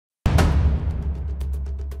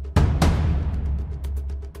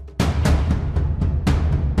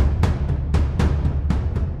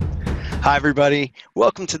Hi, everybody.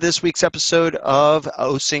 Welcome to this week's episode of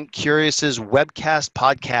OSINTCurious Webcast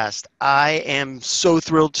podcast. I am so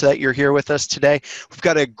thrilled that you're here with us today. We've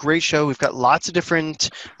got a great show. We've got lots of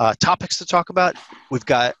different topics to talk about. We've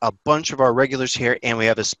got a bunch of our regulars here, and we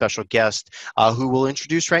have a special guest who we'll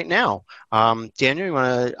introduce right now. Daniel, you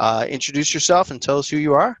want to introduce yourself and tell us who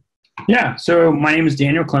you are? Yeah, so my name is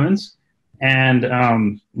Daniel Clemens, and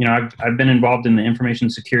I've been involved in the information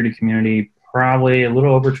security community probably a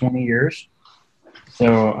little over 20 years.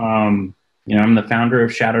 So, I'm the founder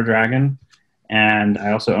of ShadowDragon, and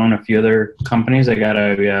I also own a few other companies. I got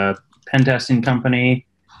a pen testing company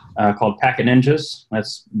called Packet Ninjas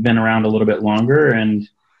that's been around a little bit longer, and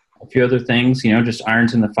a few other things, just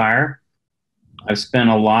irons in the fire. I've spent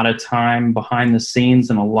a lot of time behind the scenes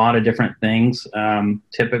in a lot of different things.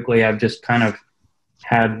 Typically, I've just kind of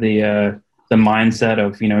had the mindset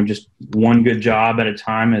of, just one good job at a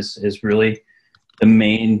time is really the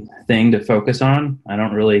main thing to focus on. I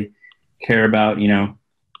don't really care about,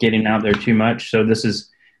 getting out there too much. So this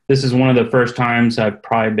is one of the first times I've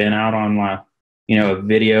probably been out on, a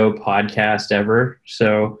video podcast ever.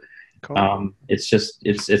 So cool.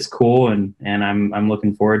 It's cool. And I'm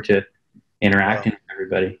looking forward to interacting with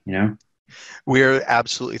everybody, We're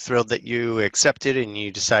absolutely thrilled that you accepted and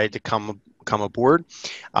you decided to come aboard.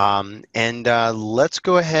 Let's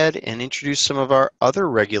go ahead and introduce some of our other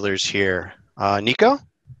regulars here. Nico?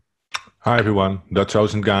 Hi, everyone. That's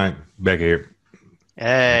Osint Guy back here.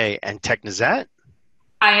 Hey, and Technisette?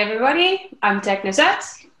 Hi, everybody. I'm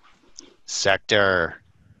Technisette. Sector?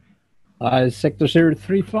 Sector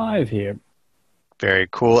 035 here. Very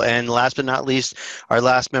cool. And last but not least, our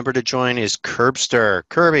last member to join is Curbster.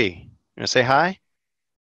 Kirby, you want to say hi?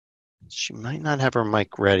 She might not have her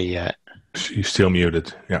mic ready yet. She's still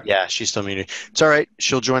muted. Yeah, she's still muted. It's all right.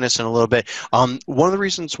 She'll join us in a little bit. One of the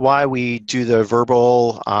reasons why we do the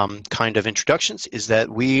verbal kind of introductions is that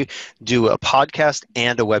we do a podcast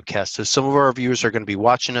and a webcast. So some of our viewers are going to be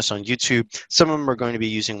watching us on YouTube. Some of them are going to be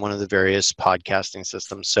using one of the various podcasting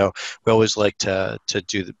systems. So we always like to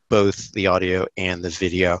do both the audio and the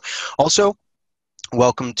video. Also,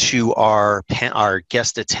 welcome to our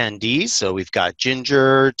guest attendees. So we've got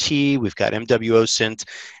Ginger T, we've got MW Osint,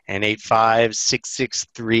 and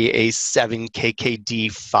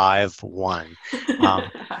 85663A7KKD51.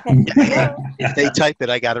 If they type it,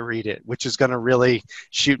 I got to read it, which is going to really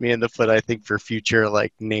shoot me in the foot, I think, for future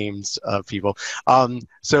names of people.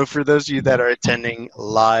 So for those of you that are attending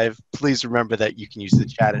live, please remember that you can use the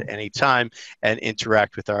chat at any time and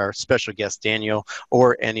interact with our special guest, Daniel,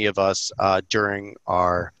 or any of us during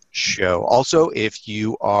our show. Also, if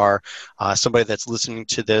you are somebody that's listening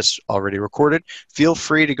to this already recorded, feel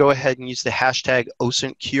free to go ahead and use the hashtag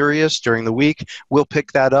OSINTCurious during the week. We'll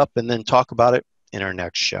pick that up and then talk about it in our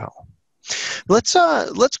next show. Let's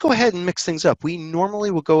go ahead and mix things up. We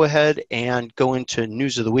normally will go ahead and go into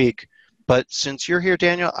news of the week, but since you're here,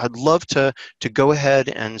 Daniel, I'd love to go ahead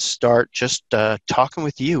and start just talking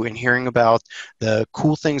with you and hearing about the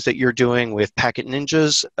cool things that you're doing with Packet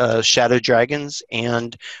Ninjas, ShadowDragons,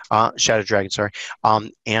 and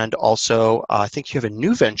and also I think you have a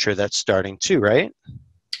new venture that's starting too, right?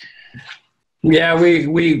 Yeah,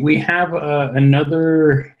 we have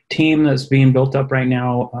another team that's being built up right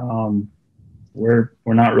now. We're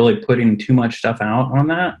not really putting too much stuff out on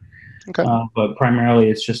that. Okay. But primarily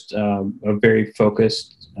it's just a very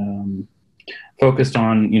focused on,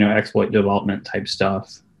 exploit development type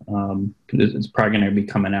stuff. It's probably going to be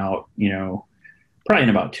coming out, probably in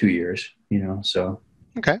about 2 years, so.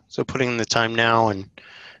 Okay. So putting the time now and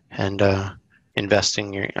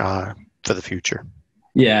investing for the future.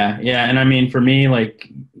 Yeah. And I mean, for me,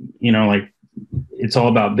 it's all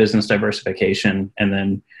about business diversification and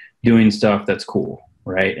then doing stuff that's cool,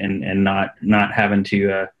 right? And not having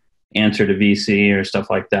to, answer to VC or stuff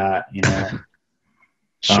like that,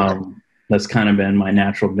 Sure. That's kind of been my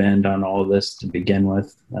natural bend on all of this to begin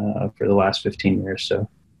with for the last 15 years. So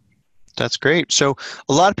that's great. So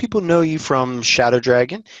a lot of people know you from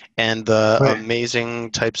ShadowDragon and the amazing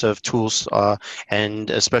types of tools and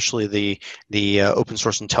especially the open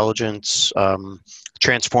source intelligence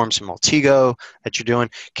transforms in Maltego that you're doing.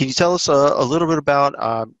 Can you tell us a little bit about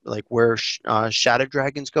where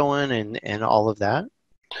ShadowDragon's going and all of that?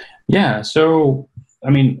 Yeah, so I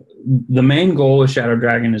mean, the main goal of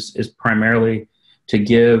ShadowDragon is primarily to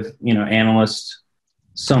give analysts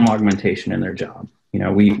some augmentation in their job.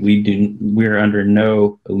 We're under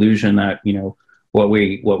no illusion that what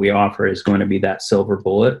we offer is going to be that silver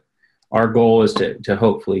bullet. Our goal is to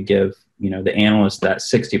hopefully give the analyst that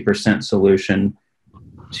 60% solution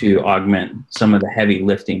to augment some of the heavy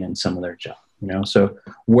lifting in some of their job. So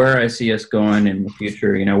where I see us going in the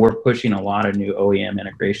future, we're pushing a lot of new OEM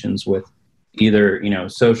integrations with either,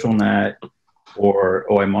 SocialNet or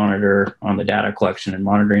OI Monitor on the data collection and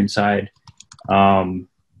monitoring side.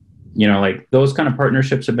 Like those kind of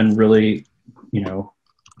partnerships have been really,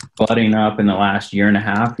 budding up in the last year and a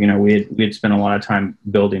half. We had spent a lot of time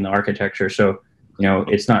building the architecture. So,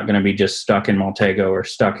 it's not going to be just stuck in Maltego or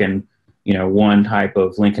stuck in, one type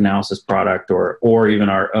of link analysis product or even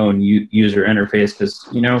our own user interface. Because,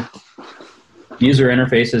 user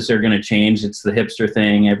interfaces are going to change. It's the hipster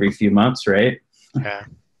thing every few months, right? Yeah.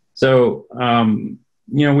 So,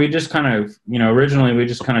 we just kind of, originally we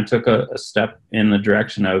just kind of took a step in the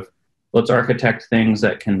direction of let's architect things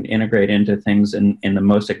that can integrate into things in the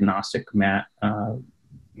most agnostic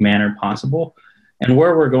manner possible. And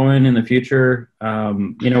where we're going in the future,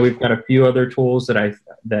 we've got a few other tools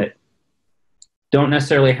that don't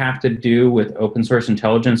necessarily have to do with open source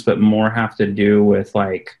intelligence, but more have to do with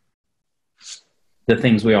like the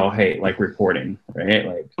things we all hate, like reporting, right?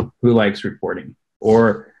 Like who likes reporting?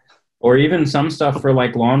 Or even some stuff for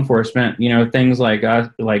like law enforcement, things like us,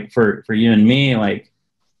 like for you and me, like,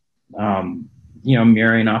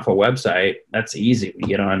 mirroring off a website, that's easy. We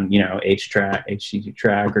get on, HTrack, HTTP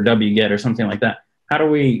track, or wget or something like that. How do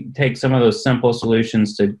we take some of those simple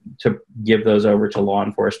solutions to give those over to law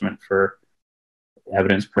enforcement for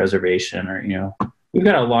evidence preservation? Or, we've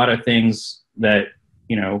got a lot of things that,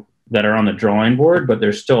 that are on the drawing board, but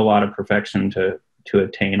there's still a lot of perfection to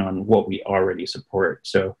attain on what we already support.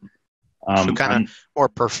 So kind of more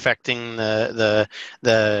perfecting the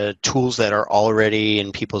tools that are already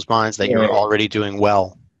in people's minds that you're already doing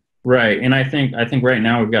well. Right. And I think right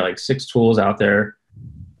now we've got like 6 tools out there.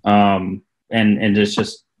 And it's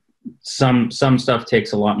just some stuff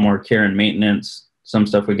takes a lot more care and maintenance. Some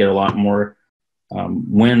stuff we get a lot more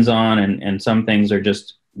wins on, and some things are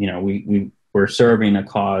just, we're serving a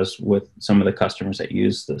cause with some of the customers that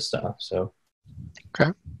use this stuff. So,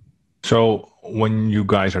 okay. So when you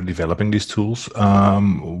guys are developing these tools,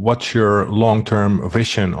 what's your long-term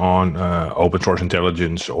vision on open source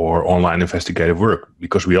intelligence or online investigative work?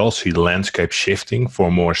 Because we all see the landscape shifting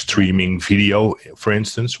for more streaming video, for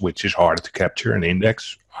instance, which is harder to capture and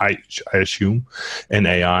index, I assume, and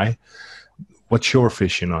AI. What's your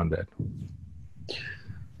vision on that?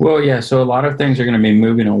 Well, yeah, so a lot of things are going to be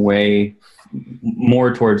moving away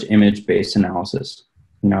more towards image-based analysis.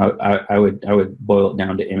 I would boil it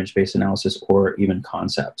down to image-based analysis or even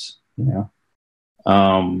concepts.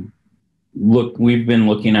 Look, we've been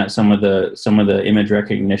looking at some of the image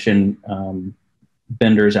recognition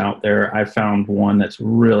vendors out there. I found one that's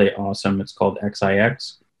really awesome. It's called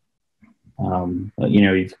XIX.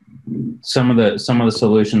 Some of the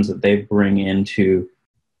solutions that they bring into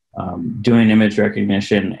doing image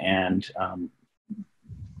recognition and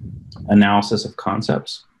analysis of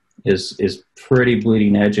concepts is pretty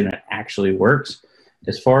bleeding edge, and it actually works.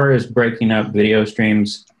 As far as breaking up video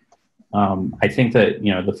streams, I think that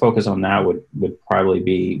the focus on that would probably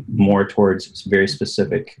be more towards very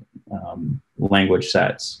specific language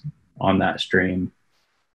sets on that stream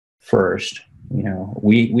first.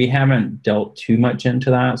 We haven't dealt too much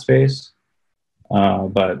into that space,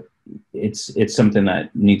 but it's something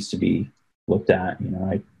that needs to be looked at.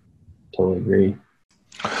 I totally agree.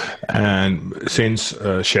 And since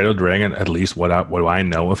ShadowDragon, at least what I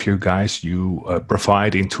know of you guys, you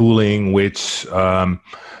provide in tooling which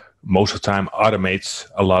most of the time automates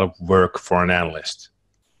a lot of work for an analyst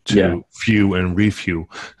to view and review.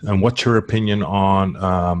 And what's your opinion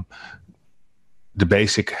on the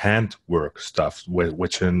basic handwork stuff,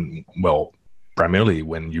 which primarily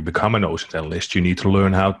when you become an OSINT analyst, you need to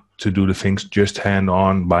learn how to do the things just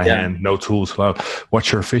hand-on, by hand, no tools allowed.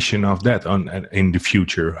 What's your vision of that in the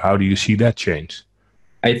future? How do you see that change?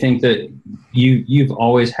 I think that you've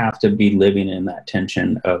always have to be living in that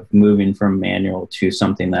tension of moving from manual to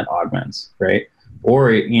something that augments, right?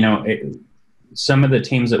 Or, some of the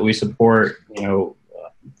teams that we support,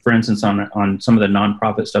 for instance, on some of the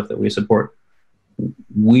nonprofit stuff that we support,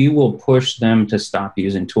 we will push them to stop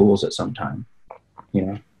using tools at some time.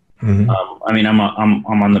 I'm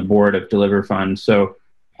on the board of Deliver Fund, so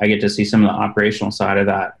I get to see some of the operational side of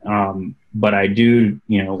that. But I do,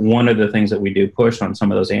 one of the things that we do push on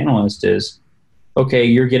some of those analysts is, okay,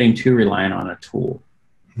 you're getting too reliant on a tool,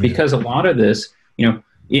 because a lot of this, and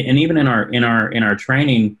even in our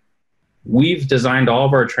training, we've designed all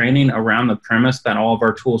of our training around the premise that all of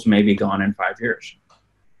our tools may be gone in 5 years.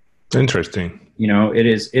 Interesting. It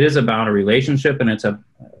is about a relationship, and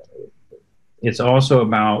it's also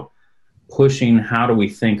about pushing how do we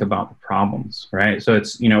think about the problems, right? So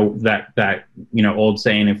it's that old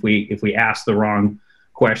saying, if we ask the wrong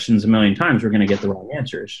questions a million times, we're going to get the wrong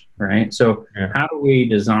answers, right? So how do we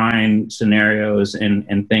design scenarios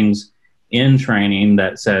and things in training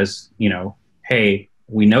that says, you know, hey,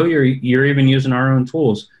 we know you're even using our own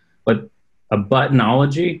tools, but a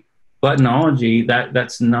buttonology,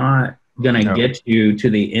 that's not going to get you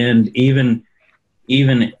to the end, even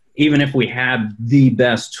if we had the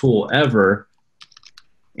best tool ever.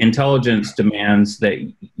 Intelligence demands that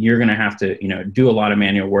you're going to have to, you know, do a lot of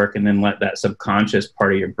manual work and then let that subconscious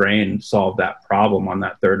part of your brain solve that problem on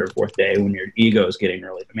that third or fourth day when your ego is getting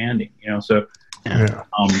really demanding, you know. So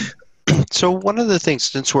So one of the things,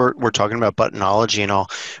 since we're talking about buttonology and all,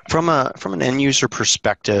 from an end user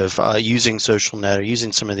perspective, using SocialNet or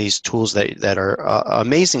using some of these tools that are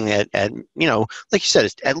amazing at, you know, like you said,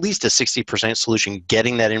 it's at least a 60% solution,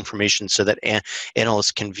 getting that information so that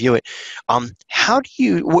analysts can view it. How do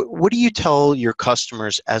you, what do you tell your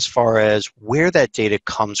customers as far as where that data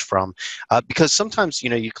comes from? Because sometimes, you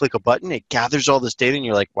know, you click a button, it gathers all this data and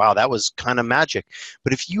you're like, wow, that was kind of magic.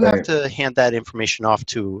 But if you have to hand that information off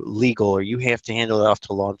to legal, or you have to handle it off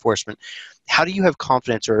to law enforcement, how do you have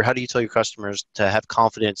confidence, or how do you tell your customers to have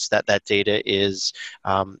confidence that that data is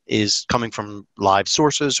coming from live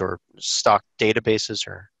sources or stock databases,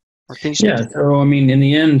 or can you say that? So I mean, in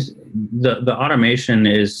the end, the automation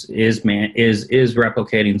is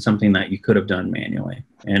replicating something that you could have done manually,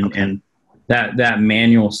 and that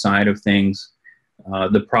manual side of things,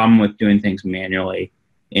 the problem with doing things manually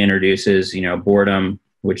introduces, you know, boredom,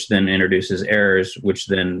 which then introduces errors, which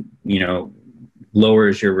then, you know,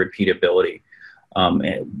 lowers your repeatability.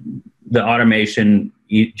 The automation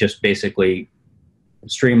just basically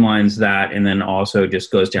streamlines that and then also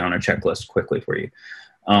just goes down a checklist quickly for you.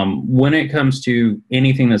 When it comes to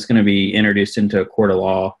anything that's going to be introduced into a court of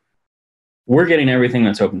law, we're getting everything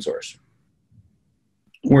that's open source.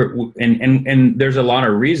 And there's a lot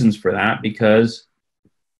of reasons for that, because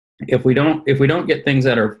if we don't get things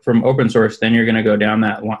that are from open source, then you're going to go down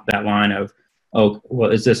that line of, oh,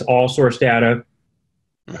 well, is this all source data?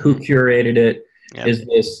 Who curated it? Yep. Is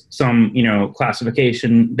this some, you know,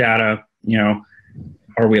 classification data? You know,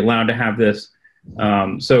 are we allowed to have this?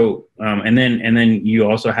 And then you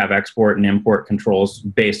also have export and import controls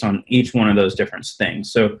based on each one of those different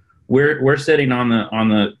things. So we're sitting on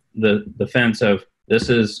the fence of, this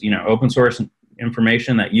is, you know, open source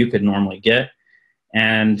information that you could normally get.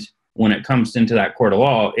 And when it comes into that court of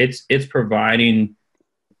law, it's providing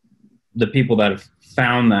the people that have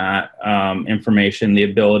found that information the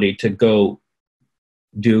ability to go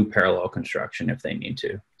do parallel construction if they need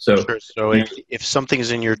to. So, sure. So if something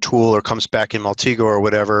is in your tool or comes back in Maltego or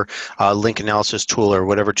whatever, link analysis tool or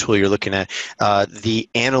whatever tool you're looking at, the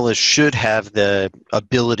analyst should have the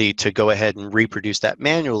ability to go ahead and reproduce that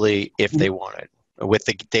manually if they want it, with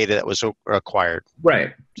the data that was acquired.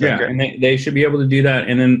 Right. Yeah. And they should be able to do that.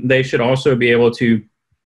 And then they should also be able to,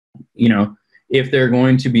 you know, if they're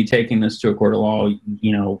going to be taking this to a court of law,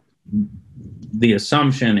 you know, the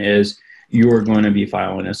assumption is you're going to be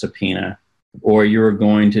filing a subpoena, or you're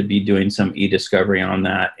going to be doing some e-discovery on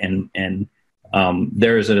that. And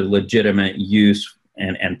there is a legitimate use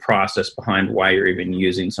and process behind why you're even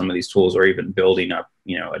using some of these tools, or even building up,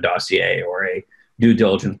 you know, a dossier or a due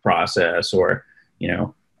diligence process, or, you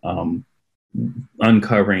know,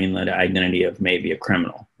 uncovering the identity of maybe a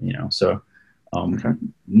criminal, you know. So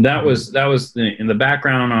that was in the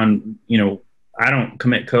background on, you know, I don't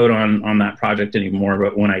commit code on that project anymore,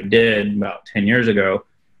 but when I did about 10 years ago,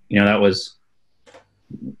 you know,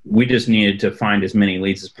 we just needed to find as many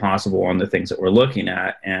leads as possible on the things that we're looking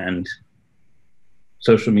at, and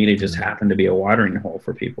social media just happened to be a watering hole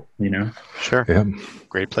for people, you know. Sure. Yeah.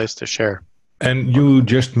 Great place to share. And you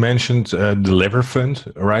just mentioned Deliver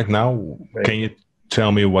Fund right now. Right. Can you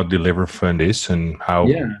tell me what Deliver Fund is and how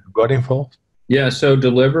you got involved? Yeah, so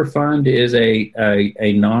Deliver Fund is a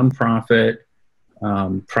nonprofit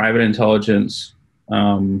private intelligence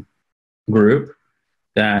group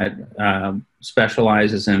that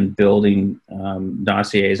specializes in building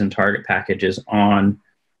dossiers and target packages on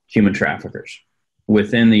human traffickers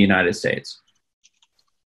within the United States.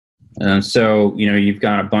 And so, you know, you've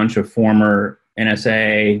got a bunch of former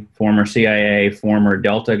NSA, former CIA, former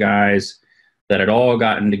Delta guys that had all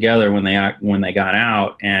gotten together when they got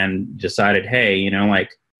out and decided, hey, you know,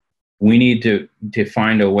 like, we need to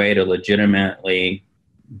find a way to legitimately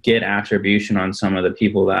get attribution on some of the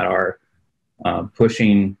people that are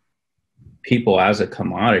pushing people as a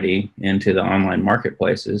commodity into the online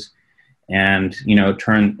marketplaces, and, you know,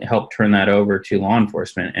 help turn that over to law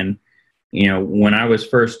enforcement. And, you know, when I was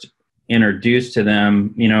first introduced to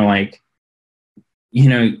them, you know, like, you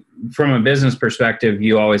know, from a business perspective,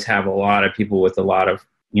 you always have a lot of people with a lot of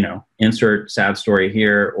insert sad story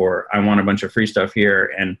here, or I want a bunch of free stuff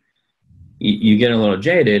here. And you get a little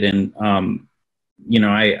jaded. And,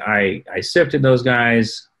 I sifted those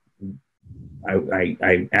guys.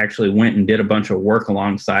 I actually went and did a bunch of work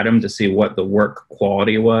alongside them to see what the work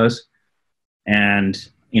quality was. And,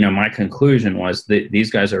 my conclusion was that these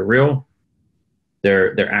guys are real.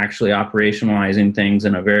 They're actually operationalizing things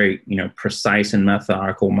in a very, precise and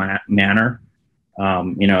methodical manner.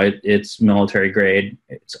 It's military grade.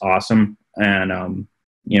 It's awesome. And,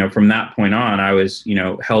 from that point on, I was,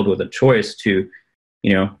 held with a choice to,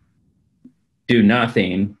 do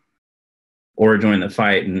nothing or join the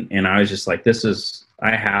fight. And I was just like,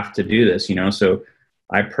 I have to do this, so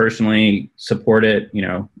I personally support it,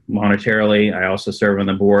 monetarily. I also serve on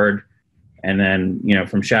the board. And then,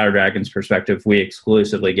 from ShadowDragon's perspective, we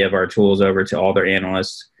exclusively give our tools over to all their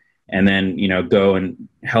analysts, and then, go and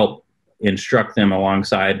help instruct them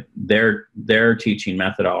alongside their teaching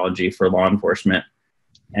methodology for law enforcement.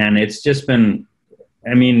 And it's just been,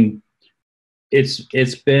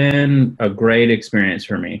 it's been a great experience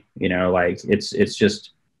for me. It's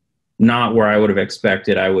just not where I would have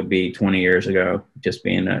expected I would be 20 years ago, just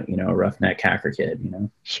being a roughneck hacker kid,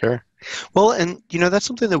 Sure. Well, and that's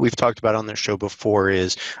something that we've talked about on the show before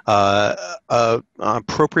is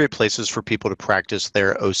appropriate places for people to practice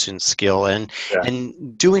their OSINT skill, and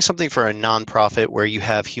doing something for a nonprofit where you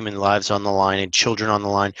have human lives on the line and children on the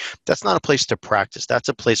line. That's not a place to practice. That's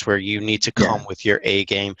a place where you need to come with your A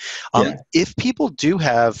game. If people do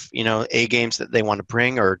have A games that they want to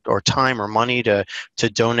bring, or time or money to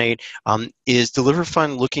donate, is Deliver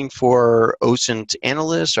Fund looking for OSINT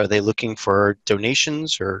analysts? Are they looking for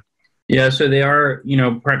donations or? Yeah, so they are,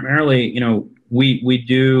 primarily, we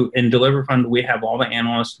do, in Deliver Fund, we have all the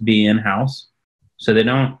analysts be in-house. So they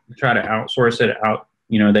don't try to outsource it out.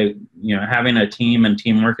 Having a team and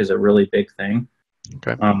teamwork is a really big thing.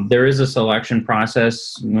 Okay. There is a selection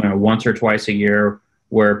process, once or twice a year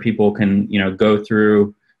where people can, go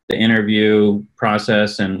through the interview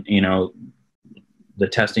process and, the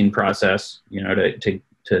testing process,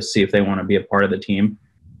 to see if they want to be a part of the team.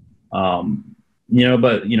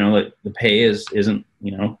 But the pay isn't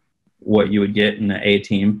what you would get in the A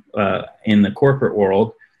team in the corporate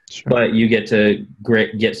world. Sure. But you get to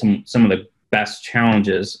get some of the best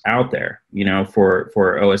challenges out there, for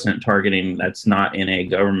OSINT targeting that's not in a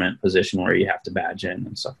government position where you have to badge in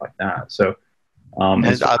and stuff like that. So, and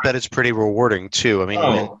I bet it's pretty rewarding too.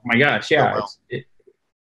 Oh my gosh, yeah.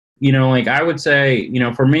 I would say,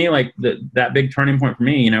 for me, that big turning point for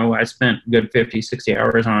me, I spent good 50, 60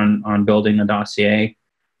 hours on building a dossier,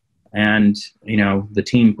 and, the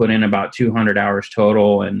team put in about 200 hours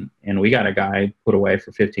total, and we got a guy put away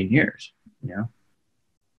for 15 years,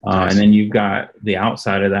 Nice. And then you've got the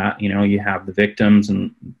outside of that, you have the victims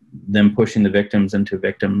and them pushing the victims into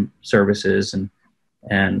victim services. And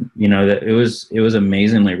that it was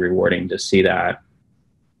amazingly rewarding to see that.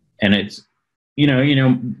 And it's,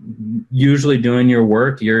 usually doing your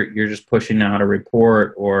work, you're just pushing out a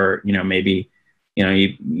report, or, maybe,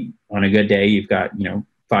 you on a good day, you've got,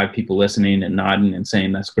 5 people listening and nodding and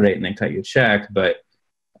saying that's great, and they cut you a check. But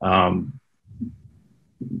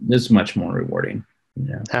this is much more rewarding.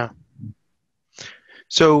 Yeah.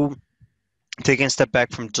 So, taking a step back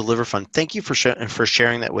from Deliver Fund, thank you for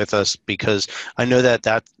sharing that with us, because I know that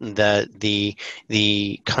the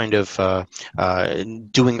kind of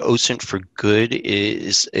doing OSINT for good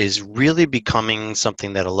is really becoming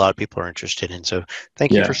something that a lot of people are interested in. So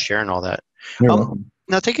thank you for sharing all that. You're welcome.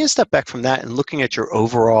 Now, taking a step back from that and looking at your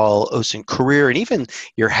overall OSINT career and even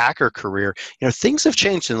your hacker career, things have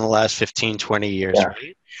changed in the last 15, 20 years,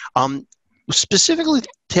 right? Specifically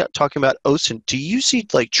talking about OSINT, do you see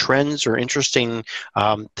trends or interesting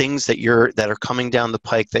things that are coming down the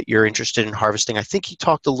pike that you're interested in harvesting? I think you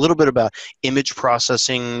talked a little bit about image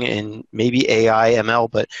processing and maybe AI,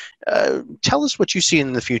 ML, but tell us what you see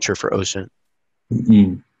in the future for OSINT.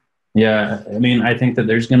 Mm-hmm. Yeah, I think that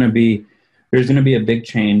there's going to be a big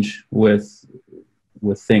change with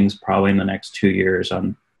things probably in the next 2 years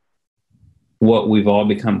on what we've all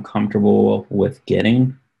become comfortable with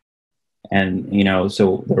getting. And,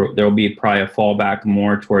 so there will be probably a fallback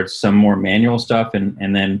more towards some more manual stuff.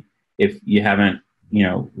 And then if you haven't,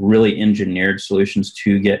 really engineered solutions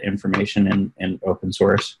to get information in open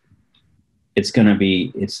source, it's going to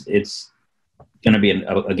be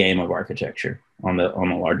a game of architecture on the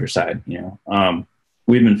larger side.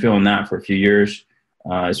 We've been feeling that for a few years.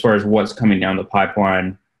 As far as what's coming down the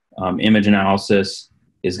pipeline, image analysis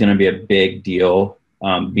is going to be a big deal.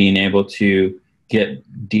 Being able to get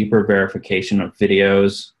deeper verification of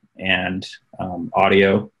videos and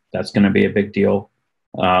audio, that's going to be a big deal.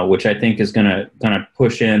 which I think is going to kind of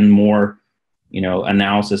push in more,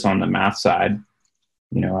 analysis on the math side.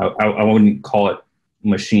 I wouldn't call it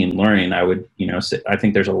machine learning. I would, I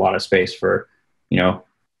think there's a lot of space for,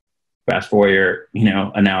 fast Fourier,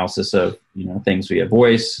 analysis of, things via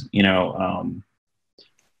voice,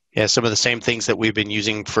 Yeah, some of the same things that we've been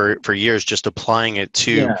using for years, just applying it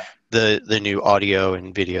to the new audio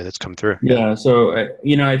and video that's come through. Yeah, so,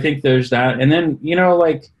 I think there's that. And then,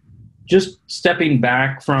 just stepping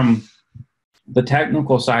back from the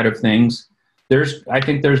technical side of things, I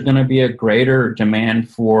think there's going to be a greater demand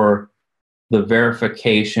for the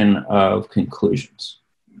verification of conclusions.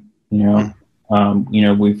 We've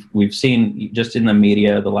seen just in the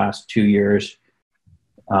media the last 2 years,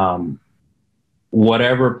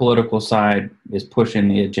 whatever political side is pushing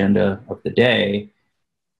the agenda of the day,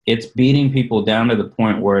 it's beating people down to the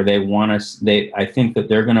point where I think that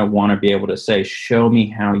they're going to want to be able to say, show me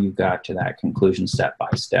how you got to that conclusion step by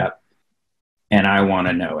step. And I want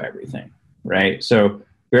to know everything, right? So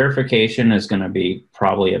verification is going to be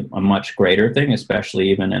probably a much greater thing, especially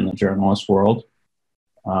even in the journalist world.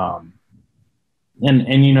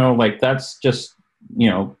 That's just,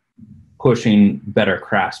 pushing better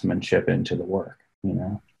craftsmanship into the work,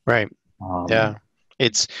 Right. Yeah.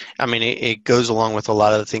 It goes along with a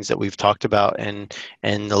lot of the things that we've talked about, and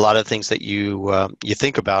a lot of things that you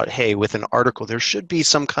think about. Hey, with an article, there should be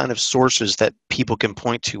some kind of sources that people can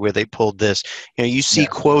point to where they pulled this. You see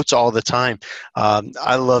quotes all the time.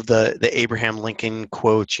 I love the Abraham Lincoln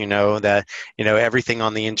quote. That everything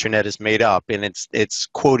on the internet is made up, and it's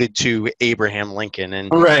quoted to Abraham Lincoln. And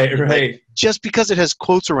right. Just because it has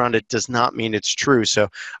quotes around it does not mean it's true. So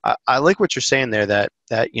I like what you're saying there, that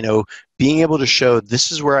being able to show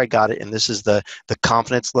this is where I got it, and this is the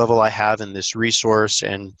confidence level I have in this resource,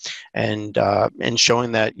 and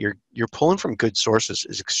showing that you're pulling from good sources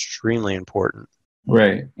is extremely important.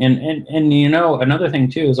 Right. And another thing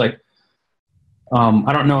too is I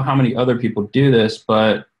don't know how many other people do this,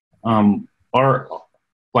 but our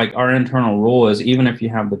internal rule is, even if you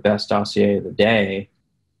have the best dossier of the day,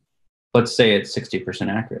 let's say it's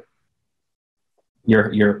 60% accurate.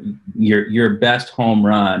 Your best home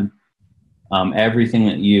run, everything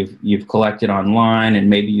that you've collected online, and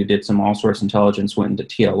maybe you did some all source intelligence, went into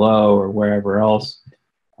TLO or wherever else,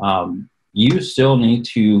 you still need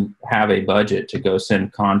to have a budget to go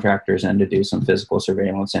send contractors in to do some physical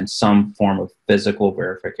surveillance and some form of physical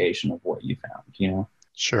verification of what you found.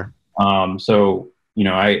 Sure. So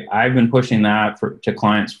I've been pushing that to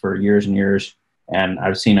clients for years and years, and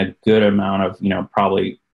I've seen a good amount of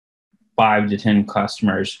probably 5 to 10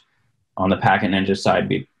 customers on the Packet Ninja side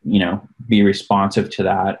be responsive to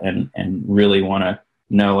that, and really want to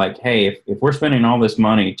know, hey, if we're spending all this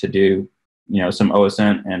money to do some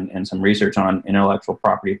OSINT and some research on intellectual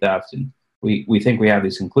property theft, and we think we have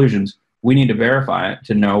these conclusions, we need to verify it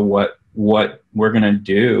to know what we're going to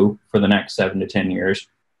do for the next 7 to 10 years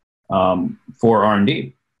for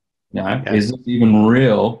R&D. Is this even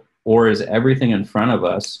real, or is everything in front of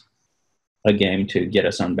us a game to get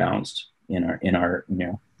us unbalanced in our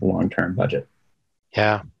long-term budget?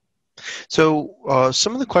 Yeah. So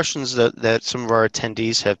some of the questions that some of our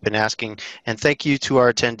attendees have been asking, and thank you to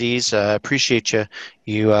our attendees. Appreciate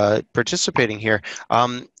you participating here.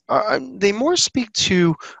 They more speak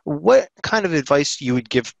to what kind of advice you would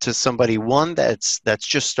give to somebody, one that's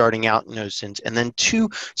just starting out in OSINT, and then two,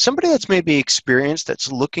 somebody that's maybe experienced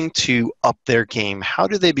that's looking to up their game. How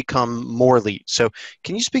do they become more elite? So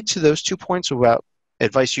can you speak to those 2 points about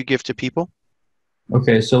advice you give to people?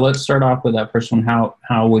 Okay, so let's start off with that first one.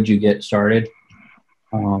 How would you get started?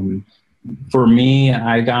 For me,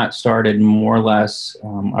 I got started more or less,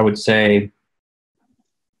 I would say,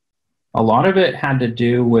 a lot of it had to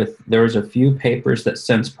do with, there was a few papers that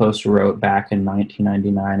Sense Post wrote back in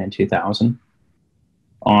 1999 and 2000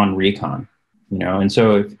 on recon, and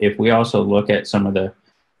so if we also look at some of the,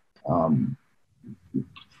 and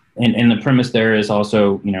the premise there is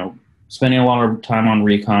also, spending a lot of time on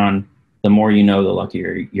recon, the more the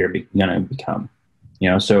luckier you're going to become,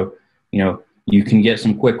 so, you can get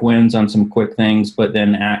some quick wins on some quick things, but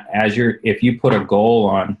then if you put a goal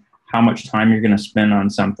on how much time you're going to spend on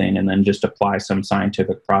something, and then just apply some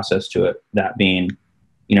scientific process to it, that being,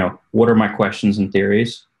 what are my questions and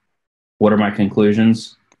theories? What are my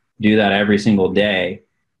conclusions? Do that every single day,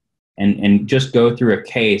 and just go through a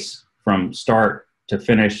case from start to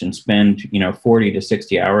finish and spend, 40 to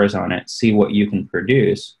 60 hours on it, see what you can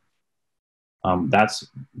produce. That's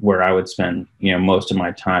where I would spend, most of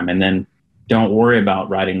my time. And then don't worry about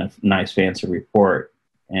writing a nice fancy report,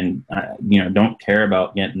 and, don't care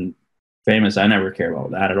about getting famous. I never care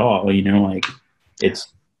about that at all.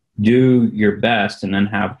 It's do your best and then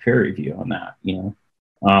have peer review on that,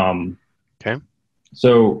 Okay.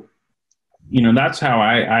 So, that's how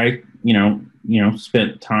I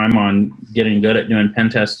spent time on getting good at doing pen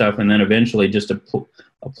test stuff, and then eventually just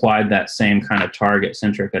applied that same kind of target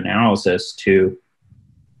centric analysis to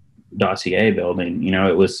dossier building.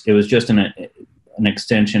 It was just an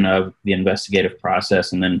extension of the investigative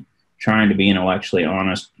process, and then trying to be intellectually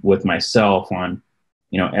honest with myself on,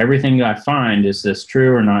 everything I find, is this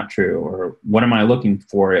true or not true, or what am I looking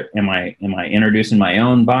for? Am I introducing my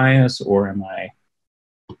own bias, or am I,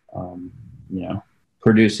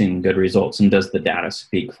 producing good results, and does the data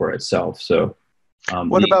speak for itself? So,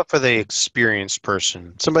 what about for the experienced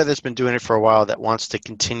person, somebody that's been doing it for a while that wants to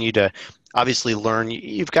continue to obviously learn?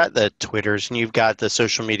 You've got the Twitters and you've got the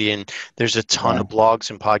social media, and there's a ton of blogs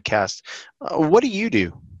and podcasts. What do you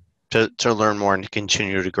do to learn more and to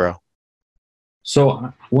continue to grow?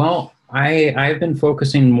 So, well, I've been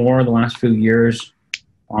focusing more the last few years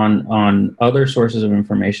on other sources of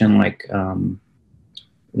information, like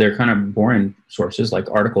they're kind of boring sources, like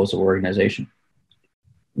articles of organization.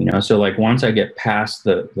 So like once I get past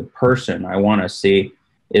the person, I want to see,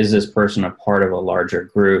 is this person a part of a larger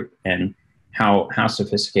group, and how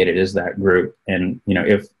sophisticated is that group? And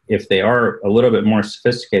if they are a little bit more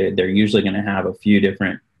sophisticated, they're usually going to have a few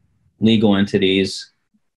different legal entities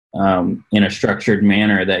in a structured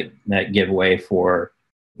manner that give way for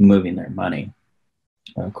moving their money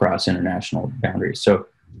across international boundaries. So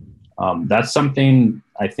that's something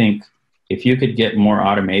I think, if you could get more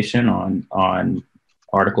automation on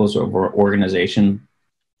articles of organization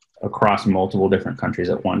across multiple different countries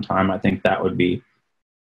at one time, I think that would be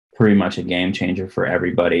pretty much a game changer for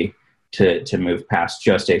everybody to move past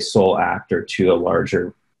just a sole actor to a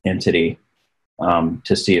larger entity,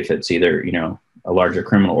 to see if it's either, a larger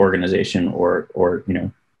criminal organization or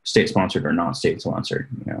state sponsored or not state sponsored,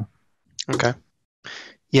 Okay.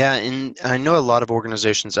 Yeah, and I know a lot of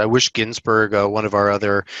organizations. I wish Ginsburg, one of our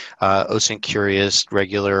other OSINTCurious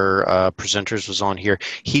regular presenters, was on here.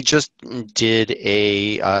 He just did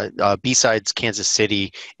a B-Sides Kansas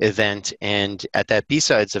City event, and at that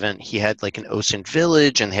B-Sides event, he had like an OSINT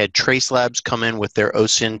village, and had Trace Labs come in with their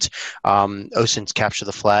OSINT's Capture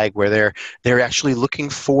the Flag, where they're actually looking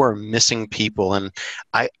for missing people. And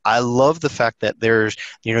I love the fact that there's,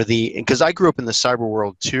 because I grew up in the cyber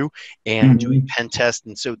world too, and doing pen tests,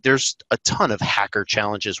 and so there's a ton of hacker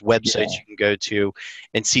challenges, websites you can go to,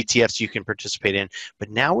 and CTFs you can participate in.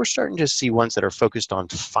 But now we're starting to see ones that are focused on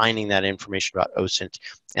finding that information about OSINT,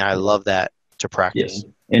 and I love that to practice.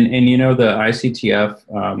 Yeah. And the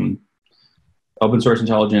ICTF, open source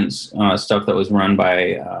intelligence stuff that was run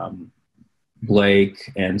by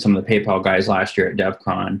Blake and some of the PayPal guys last year at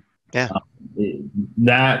DevCon. Yeah.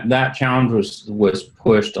 That challenge was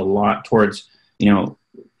pushed a lot towards,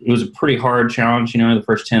 it was a pretty hard challenge, the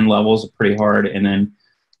first 10 levels are pretty hard. And then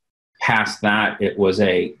past that, it was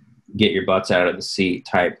a get your butts out of the seat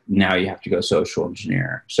type. Now you have to go social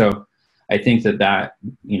engineer. So I think that,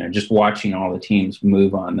 just watching all the teams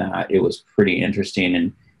move on that, it was pretty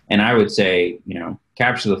interesting. And I would say,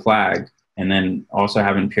 capture the flag, and then also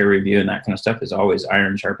having peer review and that kind of stuff is always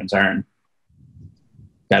iron sharpens iron.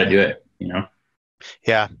 Got to do it,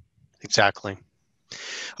 Yeah, exactly.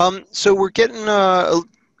 So we're getting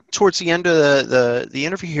towards the end of the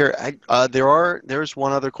interview here. There's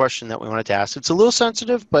one other question that we wanted to ask. It's a little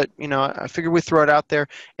sensitive, but I figured we'd throw it out there,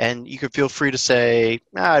 and you could feel free to say,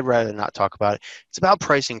 I'd rather not talk about it. It's about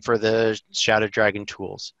pricing for the ShadowDragon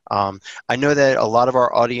tools. I know that a lot of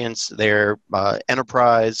our audience, they're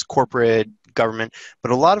enterprise, corporate, government,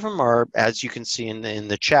 but a lot of them are, as you can see in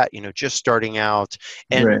the chat, just starting out,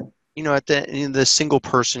 and right. At the single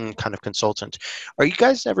person kind of consultant. Are you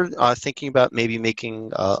guys ever thinking about maybe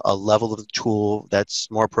making a level of the tool that's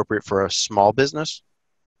more appropriate for a small business?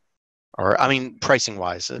 Or, pricing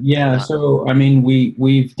wise? Yeah. So,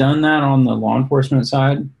 we've done that on the law enforcement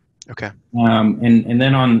side. Okay. And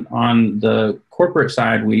then on the corporate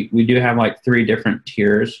side, we do have like 3 different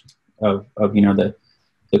tiers of the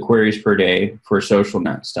queries per day for social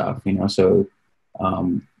net stuff, so,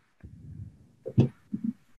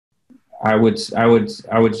 I would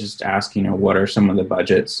just ask, what are some of the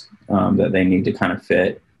budgets that they need to kind of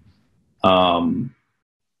fit. So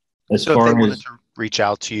if they wanted to reach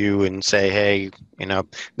out to you and say, hey,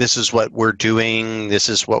 this is what we're doing, this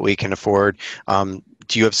is what we can afford. Do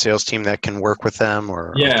you have a sales team that can work with them?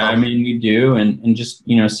 Or yeah, we do, and just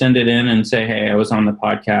send it in and say, hey, I was on the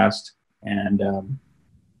podcast, and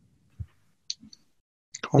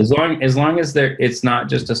Cool. As long as it's not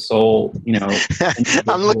just a sole,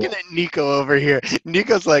 I'm looking at Nico over here.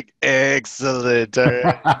 Nico's like, excellent. All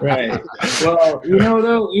right. Right. Well,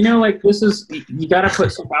 like this is, you got to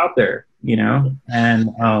put stuff out there,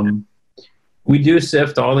 and we do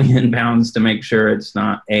sift all the inbounds to make sure it's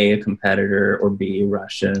not A, a competitor, or B,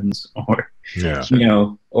 Russians, or,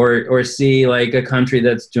 or C, like a country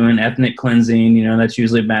that's doing ethnic cleansing, that's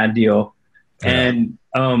usually a bad deal. Yeah. And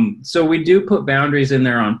so we do put boundaries in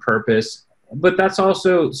there on purpose, but that's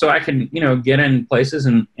also so I can, get in places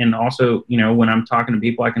and also, when I'm talking to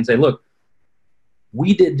people, I can say, look,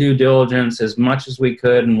 we did due diligence as much as we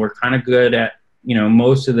could, and we're kind of good at,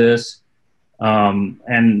 most of this.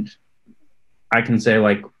 And I can say,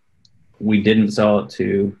 like, we didn't sell it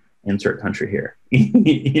to insert country here,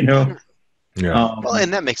 Yeah. Well,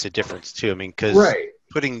 and that makes a difference too. I mean, because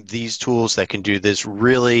putting these tools that can do this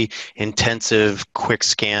really intensive, quick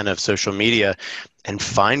scan of social media and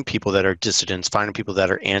find people that are dissidents, find people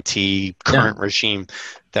that are anti-current regime,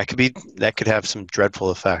 that could have some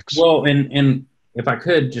dreadful effects. Well, and if I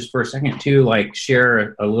could just for a second too, like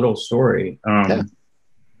share a little story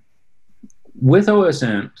with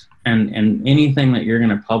OSINT and anything that you're going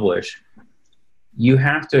to publish, you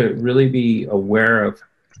have to really be aware of,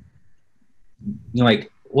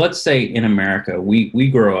 like, let's say in America, we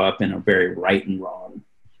grow up in a very right and wrong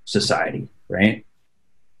society, right?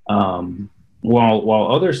 While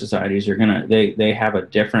other societies are they have a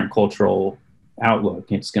different cultural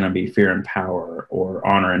outlook. It's going to be fear and power, or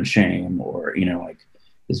honor and shame, or like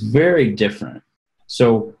it's very different.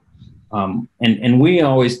 So, and we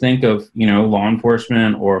always think of law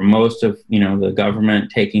enforcement or most of the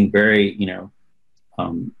government taking very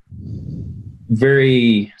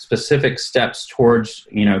very specific steps towards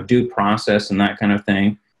due process and that kind of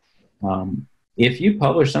thing. If you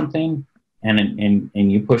publish something and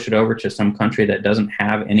you push it over to some country that doesn't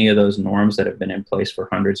have any of those norms that have been in place for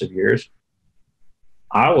hundreds of years,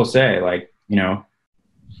 I will say, like,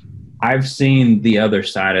 I've seen the other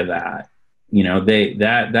side of that.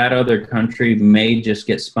 That other country may just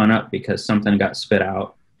get spun up because something got spit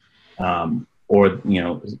out, or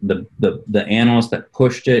the analyst that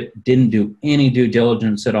pushed it didn't do any due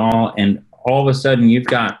diligence at all, and all of a sudden you've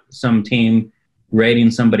got some team raiding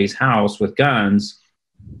somebody's house with guns.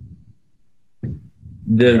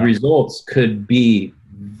 The results could be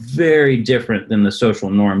very different than the social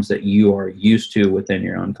norms that you are used to within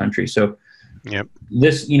your own country. So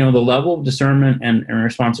this, the level of discernment and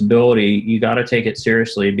responsibility, you got to take it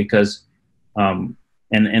seriously, because, and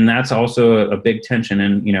that's also a big tension.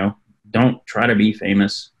 And, don't try to be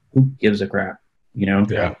famous. Who gives a crap?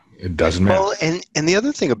 Yeah, it doesn't matter. Well, and the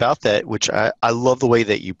other thing about that, which I love the way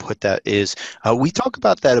that you put that, is we talk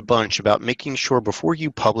about that a bunch, about making sure before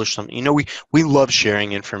you publish something, we love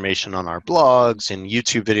sharing information on our blogs and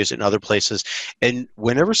YouTube videos and other places. And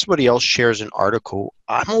whenever somebody else shares an article,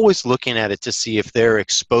 I'm always looking at it to see if they're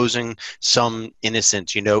exposing some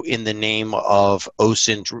innocent, in the name of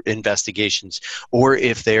OSINT investigations, or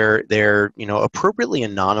if they're appropriately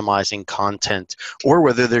anonymizing content, or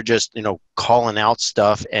whether they're just, calling out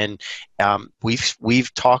stuff. And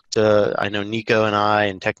we've talked, I know Nico and I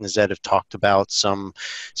and Technisette have talked about some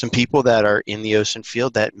people that are in the OSINT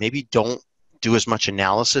field that maybe don't do as much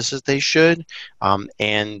analysis as they should.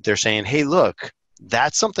 And they're saying, hey, look,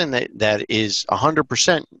 that's something that is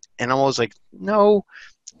 100%. And I'm always like, no,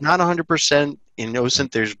 not 100%. In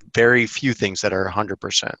OSINT, there's very few things that are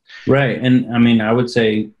 100%. Right. And I mean, I would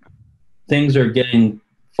say things are getting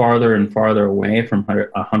farther and farther away from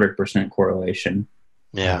 100% correlation.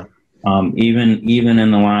 Yeah. Even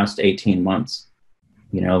in the last 18 months,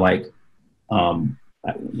 like I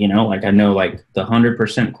know, like the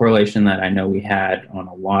 100% correlation that I know we had on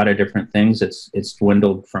a lot of different things, it's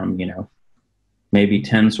dwindled from, maybe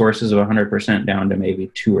 10 sources of 100% down to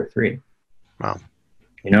maybe 2 or 3. Wow.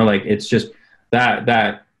 Like it's just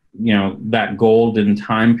that golden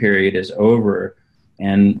time period is over.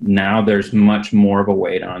 And now there's much more of a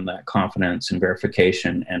weight on that confidence and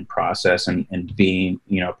verification and process and being,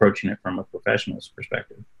 approaching it from a professional's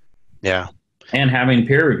perspective. Yeah. And having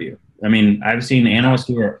peer review. I mean, I've seen analysts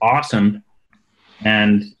who are awesome,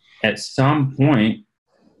 and at some point,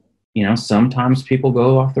 sometimes people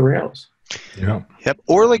go off the rails. Yeah. Yep.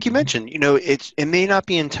 Or like you mentioned, it may not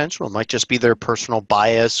be intentional. It might just be their personal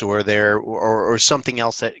bias or or something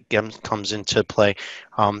else that comes into play.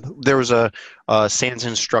 There was a SANS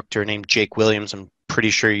instructor named Jake Williams. I'm pretty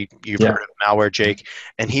sure you've heard of Malware Jake,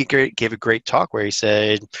 and he gave a great talk where he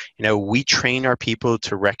said, we train our people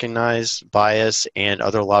to recognize bias and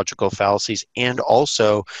other logical fallacies, and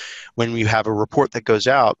also when you have a report that goes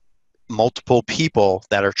out, multiple people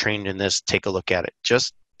that are trained in this take a look at it.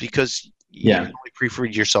 Just because you can only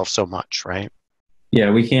proofread yourself so much, right? Yeah,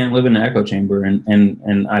 we can't live in an echo chamber,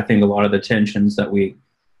 and I think a lot of the tensions that we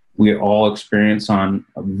all experience on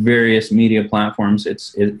various media platforms, it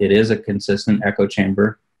is a consistent echo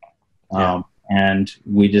chamber, and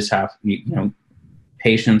we just have,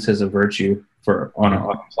 patience is a virtue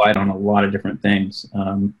applied on a lot of different things,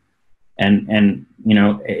 and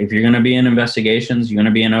if you're going to be in investigations, you're going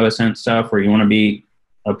to be in OSINT stuff, or you want to be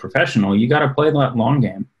a professional, you got to play that long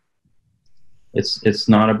game. It's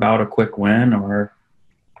not about a quick win or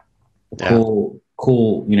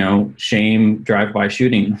cool, shame drive-by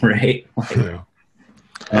shooting, right?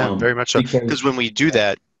 Very much so. Because when we do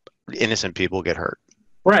that, innocent people get hurt.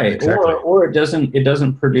 Right. Exactly. Or it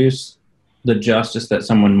doesn't produce the justice that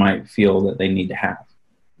someone might feel that they need to have.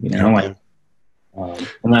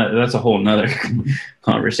 And that's a whole nother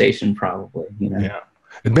conversation, probably. Yeah.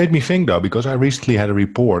 It made me think, though, because I recently had a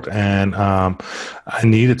report, and I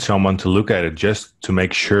needed someone to look at it just to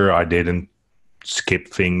make sure I didn't skip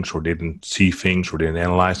things or didn't see things or didn't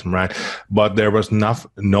analyze them right. But there was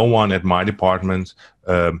no one at my department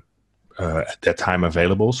at that time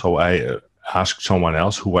available, so I asked someone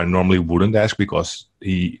else who I normally wouldn't ask because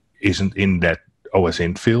he isn't in that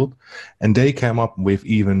OSINT field, and they came up with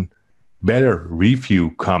even better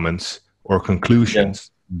review comments or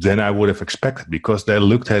conclusions than I would have expected, because they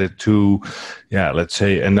looked at it to, let's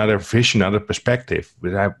say, another vision, another perspective,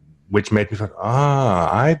 which made me think,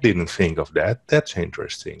 I didn't think of that. That's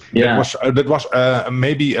interesting. Yeah. It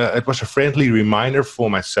was a friendly reminder for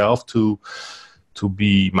myself to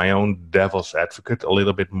be my own devil's advocate a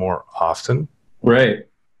little bit more often. Right.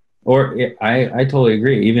 Or I totally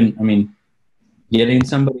agree. Even, getting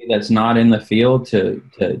somebody that's not in the field to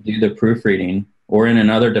do the proofreading, or in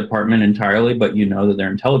another department entirely, but that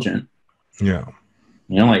they're intelligent. Yeah.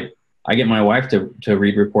 Like, I get my wife to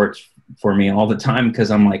read reports for me all the time,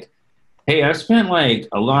 because I'm like, hey, I spent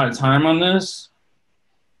a lot of time on this.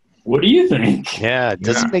 What do you think? Yeah,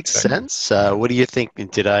 does it make sense? What do you think?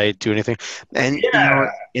 Did I do anything? And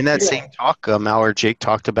in that same talk, Mal Jake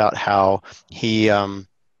talked about how he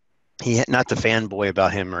not to fanboy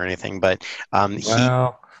about him or anything, but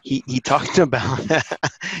he talked about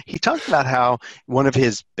how one of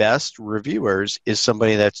his best reviewers is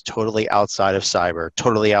somebody that's totally outside of cyber,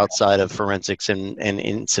 totally outside of forensics and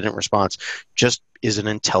incident response, just is an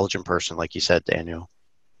intelligent person, like you said, Daniel.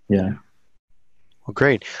 Yeah. Well,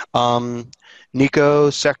 great. Nico,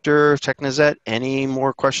 Sector, Technisette, any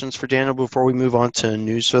more questions for Daniel before we move on to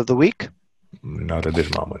news of the week? Not at this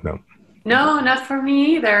moment, no. No, not for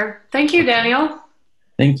me either. Thank you, Daniel.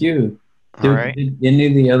 Thank you. All right. Did any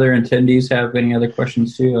of the other attendees have any other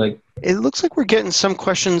questions too? It looks like we're getting some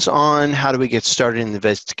questions on how do we get started in the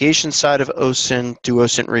investigation side of OSINT. Do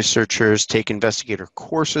OSINT researchers take investigator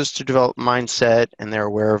courses to develop mindset, and they're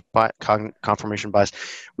aware of confirmation bias?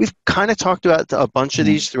 We've kind of talked about a bunch of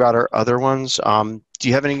these throughout our other ones. Do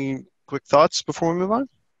you have any quick thoughts before we move on?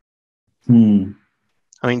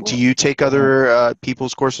 Do you take other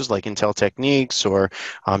people's courses like Intel Techniques or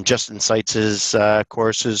Justin Seitz's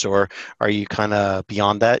courses, or are you kind of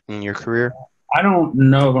beyond that in your career? I don't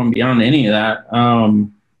know if I'm beyond any of that.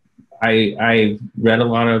 I read a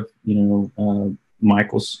lot of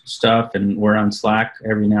Michael's stuff, and we're on Slack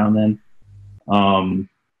every now and then.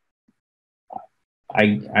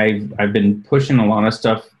 I've been pushing a lot of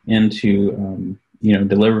stuff into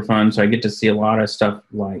Deliver Fund, so I get to see a lot of stuff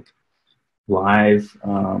like live.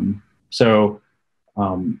 I still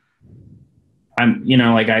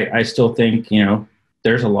think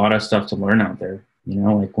there's a lot of stuff to learn out there.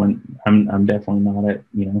 When I'm definitely not at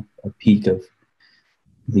a peak of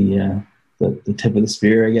the tip of the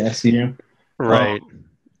spear, I guess. Right.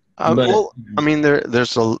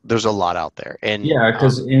 There's a lot out there, and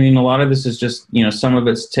because a lot of this is just some of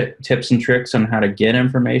it's tips and tricks on how to get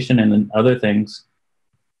information, and then other things,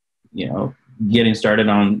 getting started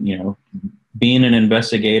on being an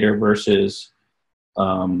investigator versus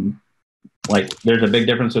there's a big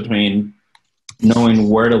difference between knowing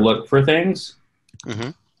where to look for things.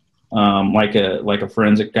 Like a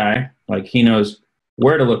forensic guy, he knows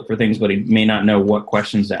where to look for things, but he may not know what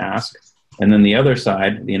questions to ask. And then the other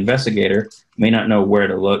side, the investigator, may not know where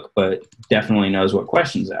to look, but definitely knows what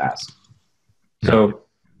questions to ask. So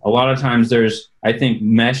a lot of times I think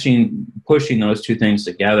pushing those two things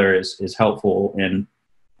together is helpful. And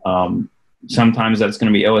sometimes that's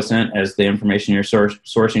going to be OSINT as the information you're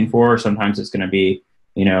sourcing for. Sometimes it's going to be,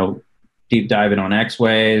 deep diving on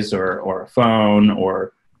X-ways or a phone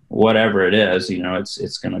or whatever it is.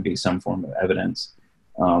 It's going to be some form of evidence.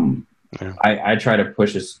 I try to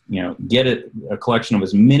push get a collection of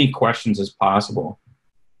as many questions as possible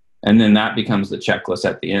And then that becomes the checklist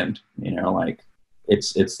at the end, like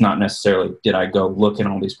it's not necessarily, did I go look in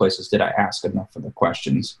all these places? Did I ask enough of the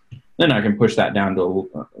questions? Then I can push that down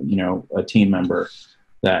to, a team member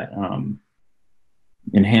that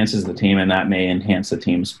enhances the team, and that may enhance the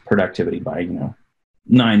team's productivity by,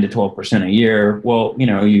 9 to 12% a year. Well,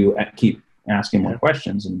 you keep asking more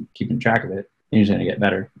questions and keeping track of it, and you're going to get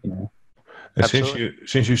better, And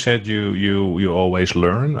since you said you always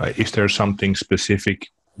learn, is there something specific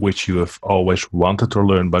which you have always wanted to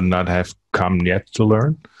learn but not have come yet to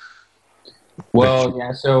learn? Well,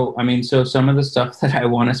 yeah. So some of the stuff that I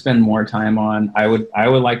want to spend more time on, I would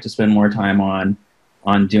like to spend more time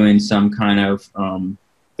on doing some kind of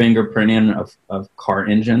fingerprinting of car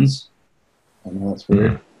engines. I know that's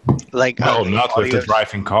weird. Like, not with the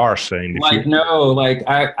driving cars saying.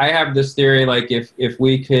 I have this theory. Like, if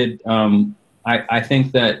we could, I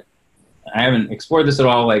think that I haven't explored this at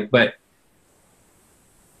all. But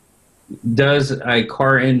does a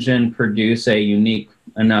car engine produce a unique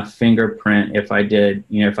enough fingerprint if I did,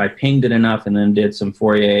 if I pinged it enough and then did some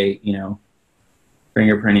Fourier,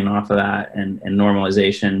 fingerprinting off of that and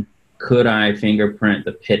normalization, could I fingerprint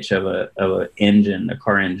the pitch of a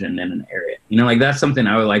car engine in an area? That's something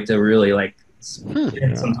I would like to really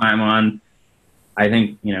spend some time on. I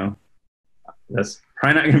think, that's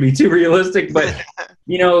probably not going to be too realistic, but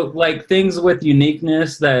things with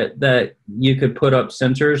uniqueness that you could put up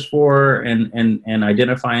sensors for and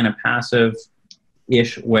identify in a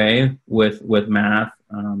passive-ish way with math.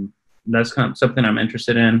 That's kind of something I'm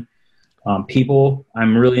interested in. People,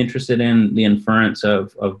 I'm really interested in the inference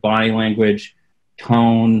of body language,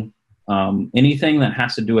 tone, anything that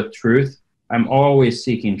has to do with truth. I'm always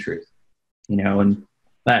seeking truth, and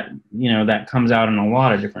that comes out in a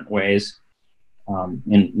lot of different ways.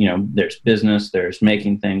 There's business, there's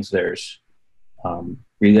making things, there's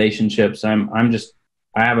relationships. I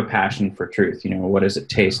have a passion for truth. What does it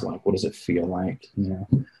taste like? What does it feel like?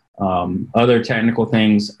 Other technical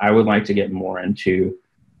things, I would like to get more into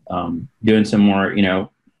doing some more,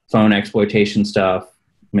 phone exploitation stuff,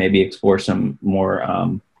 maybe explore some more,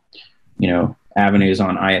 avenues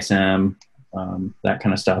on ISM, that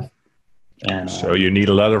kind of stuff. And, so you need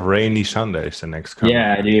a lot of rainy Sundays the next couple.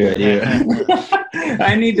 Yeah, I do.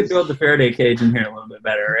 I need to build the Faraday cage in here a little bit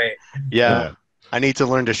better, right? Yeah. I need to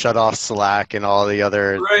learn to shut off Slack and all the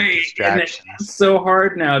other distractions. It's so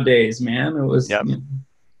hard nowadays, man. It was. Yep.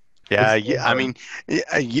 I mean,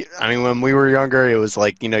 when we were younger, it was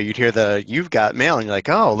like, you'd hear you've got mail and you're like,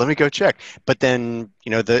 oh, let me go check. But then,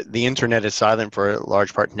 the internet is silent for a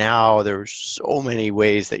large part. Now there's so many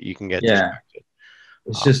ways that you can get distracted.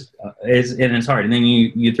 It's just, it's hard. And then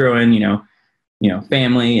you throw in,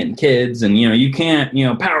 family and kids, and, you can't,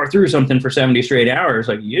 power through something for 70 straight hours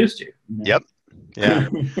like you used to. Yep. Yeah.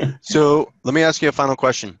 So let me ask you a final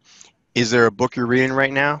question. Is there a book you're reading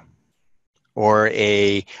right now? Or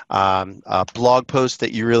a blog post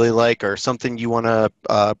that you really like, or something you want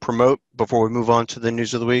to promote before we move on to the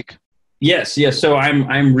news of the week? Yes. So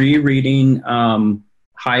I'm rereading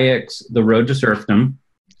Hayek's The Road to Serfdom.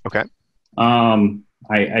 Okay.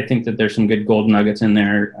 I think that there's some good gold nuggets in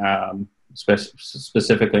there,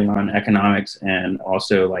 specifically on economics and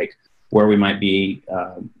also where we might be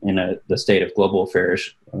in the state of global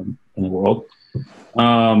affairs in the world.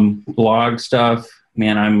 Blog stuff,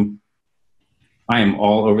 man, I am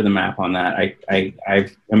all over the map on that.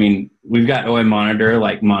 We've got OM Monitor,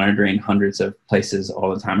 monitoring hundreds of places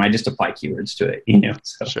all the time. I just apply keywords to it,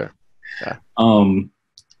 So. Sure. Yeah.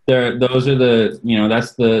 Those are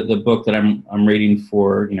that's the book that I'm reading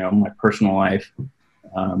for, my personal life,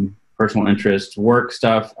 personal interests, work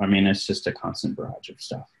stuff. It's just a constant barrage of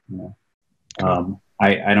stuff.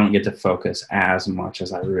 I don't get to focus as much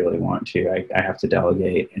as I really want to. I have to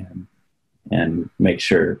delegate and make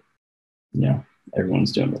sure,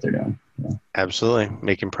 everyone's doing what they're doing. Absolutely.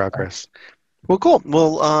 Making progress. Well, cool.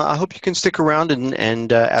 Well, I hope you can stick around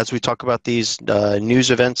and as we talk about these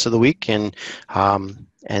news events of the week, and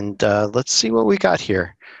let's see what we got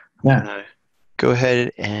here. Yeah. Go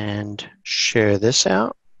ahead and share this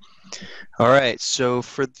out. All right. So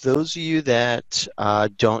for those of you that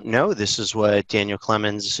don't know, this is what Daniel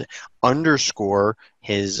Clemens _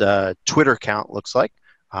 his Twitter account looks like.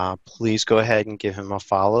 Please go ahead and give him a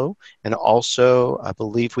follow. And also, I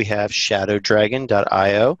believe we have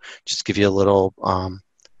ShadowDragon.io. Just give you a little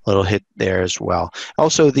hit there as well.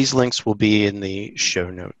 Also, these links will be in the show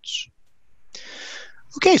notes.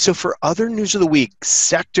 Okay, so for other news of the week,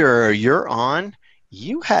 Sector, you're on.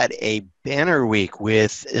 You had a banner week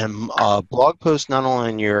with a blog post not only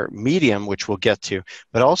on your Medium, which we'll get to,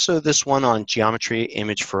 but also this one on geometry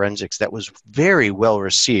image forensics that was very well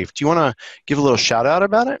received. Do you want to give a little shout out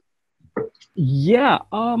about it? Yeah.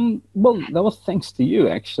 Well, that was thanks to you,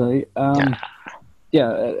 actually.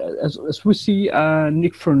 Yeah, as we see,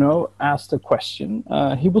 Nick Furneaux asked a question.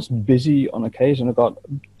 He was busy on occasion. I got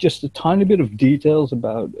just a tiny bit of details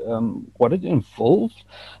about what it involved,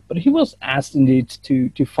 but he was asked indeed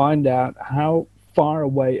to find out how far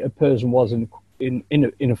away a person was in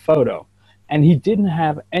a photo, and he didn't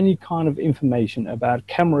have any kind of information about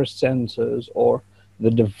camera sensors or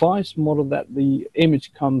the device model that the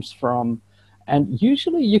image comes from, and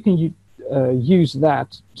usually you can use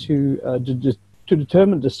that to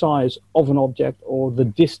determine the size of an object or the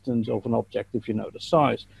distance of an object if you know the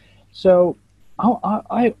size. So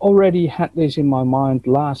I already had this in my mind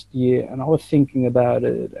last year, and I was thinking about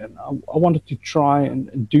it, and I wanted to try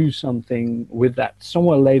and do something with that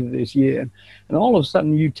somewhere later this year. And all of a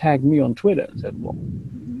sudden you tagged me on Twitter and said, well,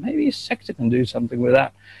 maybe Sector can do something with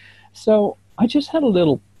that. So I just had a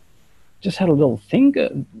little thing, a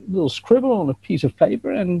little scribble on a piece of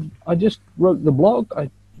paper, and I just wrote the blog. I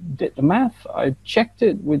did the math. I checked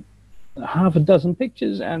it with half a dozen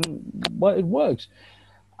pictures, and well, it works.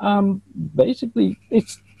 Basically,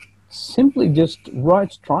 it's simply just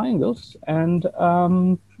right triangles and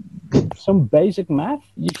some basic math.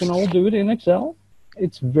 You can all do it in Excel.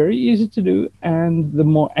 It's very easy to do, and the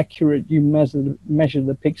more accurate you measure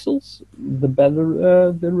the pixels, the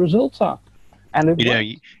better the results are. And you know,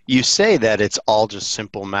 you say that it's all just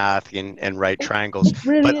simple math and right triangles,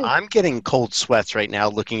 but I'm getting cold sweats right now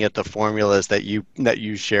looking at the formulas that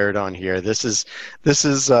you shared on here. This is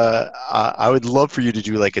I would love for you to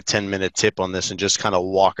do like a 10-minute tip on this and just kind of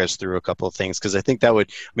walk us through a couple of things, because I think that would,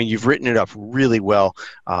 I mean, you've written it up really well,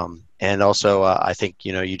 and also I think,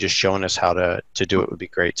 you know, you just showing us how to do it would be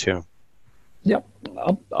great too. Yep,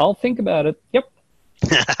 I'll think about it. Yep.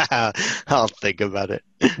 I'll think about it.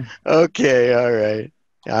 Okay, all right.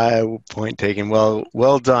 Point taken.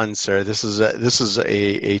 Well done, sir. This is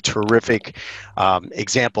a terrific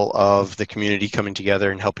example of the community coming together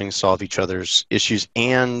and helping solve each other's issues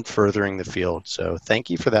and furthering the field. So thank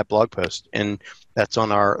you for that blog post, and that's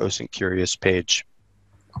on our OSINTCurious page.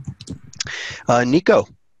 Nico,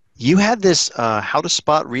 you had this how to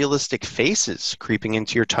spot realistic faces creeping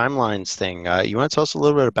into your timelines thing. You want to tell us a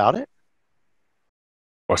little bit about it?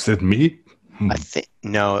 Was it me? I think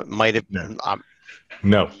no, it might have been.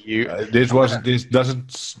 No, this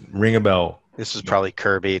doesn't ring a bell. This is probably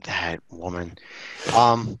Kirby, that woman.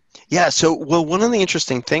 Yeah. So, well, one of the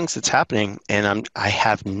interesting things that's happening, and I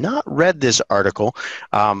have not read this article,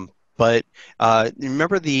 but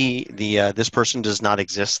remember the this person does not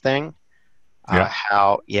exist thing.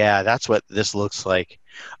 Yeah. That's what this looks like.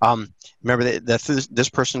 Remember that this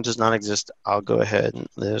person does not exist. I'll go ahead and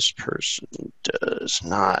this person does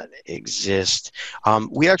not exist.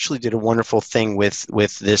 We actually did a wonderful thing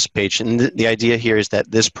with this page, and the idea here is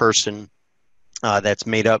that this person that's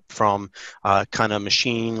made up from kind of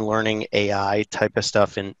machine learning AI type of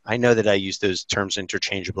stuff, and I know that I use those terms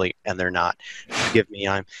interchangeably, and they're not. Forgive me,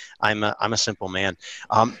 I'm a simple man.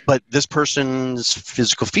 But this person's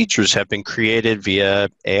physical features have been created via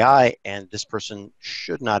AI, and this person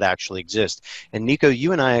should not actually exist. And Nico,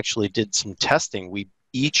 you and I actually did some testing. We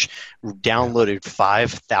each downloaded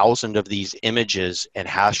 5,000 of these images and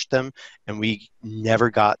hashed them, and we never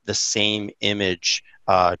got the same image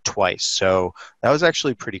twice. So that was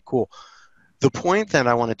actually pretty cool. The point that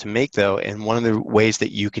I wanted to make, though, and one of the ways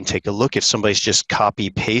that you can take a look if somebody's just copy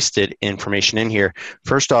pasted information in here,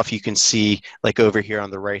 first off, you can see like over here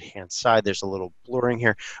on the right hand side, there's a little blurring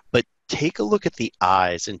here, but take a look at the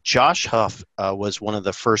eyes. And Josh Huff was one of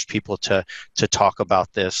the first people to talk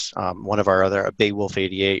about this, one of our other, Beowulf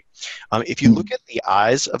 88. If you look at the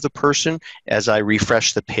eyes of the person, as I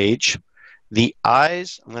refresh the page, the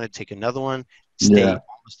eyes, I'm going to take another one, stay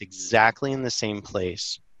almost exactly in the same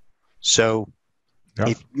place. So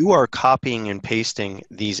if you are copying and pasting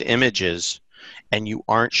these images and you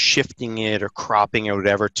aren't shifting it or cropping or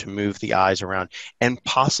whatever to move the eyes around, and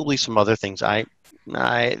possibly some other things, I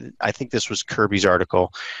think this was Kirby's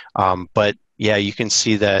article, but yeah, you can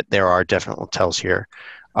see that there are definite tells here.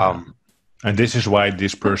 And this is why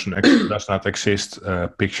this person does not exist.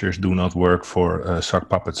 Pictures do not work for sock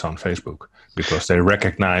puppets on Facebook, because they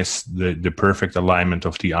recognize the perfect alignment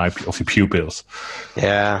of the eye, of the pupils.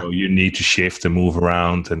 Yeah. So you need to shift and move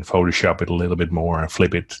around and Photoshop it a little bit more and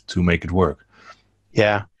flip it to make it work.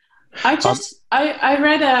 Yeah. I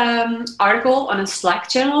read an article on a Slack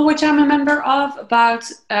channel, which I'm a member of,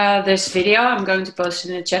 about this video. I'm going to post it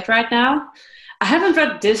in the chat right now. I haven't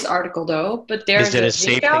read this article though, but there's Is it a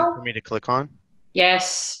safe thing for me to click on?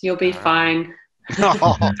 Yes, you'll be fine.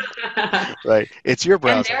 Right, it's your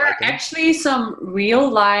browser. And there are actually some real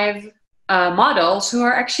live models who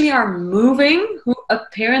are moving, who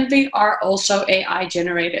apparently are also AI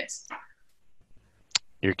generated.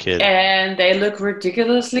 You're kidding. And they look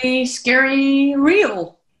ridiculously scary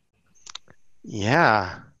real.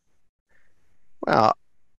 Yeah. Well,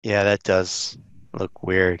 yeah, that does look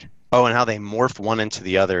weird. Oh, and how they morph one into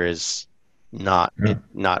the other is not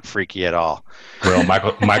freaky at all. Well,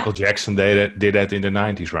 Michael Jackson did that in the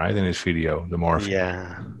 90s, right? In his video, the morphing.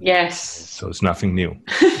 Yeah. Yes. So it's nothing new.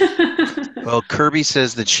 Well, Kirby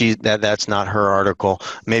says that that's not her article.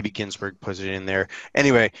 Maybe Ginsburg puts it in there.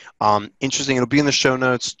 Anyway, interesting. It'll be in the show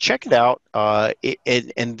notes. Check it out.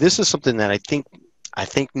 And this is something that I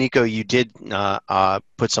think Nico, you did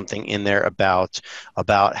put something in there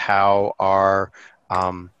about how our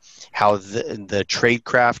how the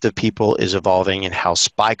tradecraft of people is evolving and how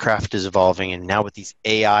spycraft is evolving, and now with these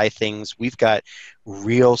AI things, we've got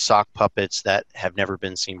real sock puppets that have never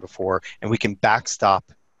been seen before, and we can backstop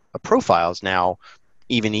profiles now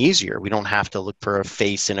even easier. We don't have to look for a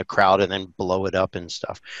face in a crowd and then blow it up and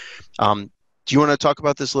stuff. Do you want to talk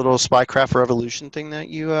about this little spycraft revolution thing that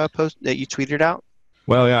you tweeted out?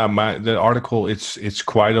 Well, yeah, the article, it's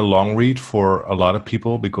quite a long read for a lot of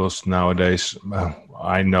people, because nowadays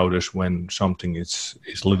I notice when something is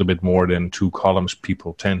a little bit more than 2 columns,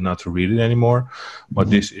 people tend not to read it anymore. But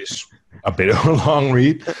this is a bit of a long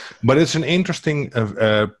read, but it's an interesting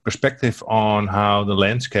perspective on how the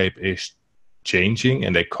landscape is changing,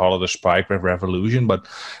 and they call it a spycraft revolution, but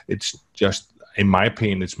it's just, in my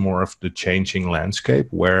opinion, it's more of the changing landscape,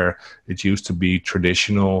 where it used to be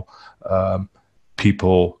traditional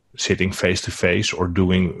people sitting face to face or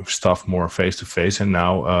doing stuff more face to face, and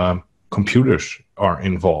now computers are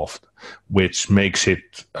involved, which makes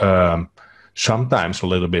it sometimes a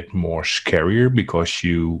little bit more scarier, because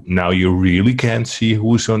you really can't see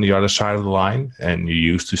who's on the other side of the line, and you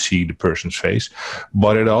used to see the person's face.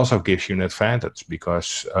 But it also gives you an advantage,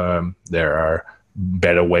 because there are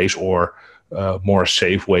better ways or more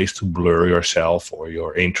safe ways to blur yourself or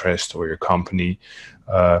your interest or your company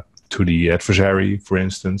to the adversary, for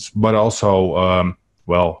instance. But also,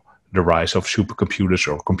 the rise of supercomputers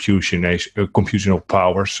or computational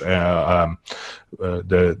powers,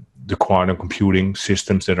 the quantum computing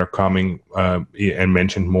systems that are coming, and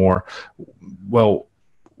mentioned more. Well,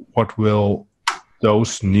 what will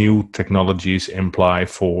those new technologies imply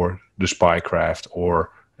for the spycraft,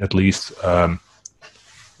 or at least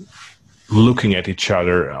looking at each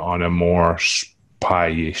other on a more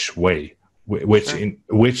spy-ish way?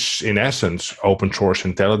 Which in essence, open source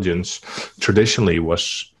intelligence traditionally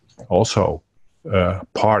was also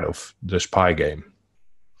part of the spy game.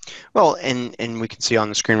 Well, and we can see on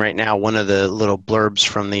the screen right now, one of the little blurbs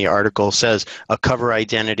from the article says, a cover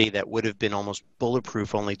identity that would have been almost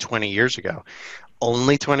bulletproof only 20 years ago.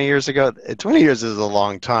 Only 20 years ago? 20 years is a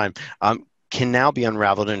long time. Can now be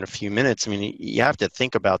unraveled in a few minutes. I mean, you have to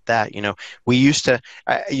think about that. You know, we used to,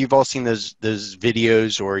 you've all seen those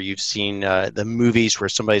videos, or you've seen the movies where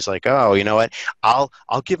somebody's like, oh, you know what, I'll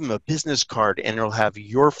give him a business card and it'll have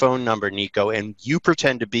your phone number, Nico, and you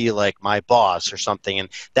pretend to be like my boss or something. And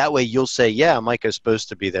that way you'll say, yeah, Micah's supposed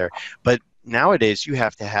to be there. But nowadays you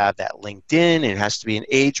have to have that LinkedIn, and it has to be an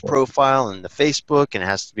age profile, and the Facebook, and it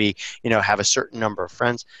has to be, you know, have a certain number of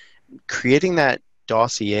friends. Creating that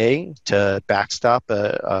dossier to backstop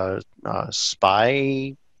a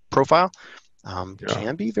spy profile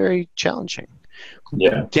can be very challenging.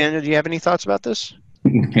 Yeah. Daniel, do you have any thoughts about this?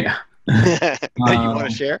 Yeah. That you want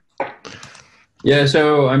to share? Yeah,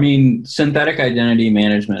 so I mean, synthetic identity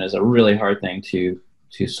management is a really hard thing to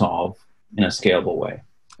solve in a scalable way.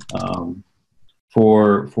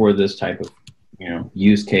 For this type of, you know,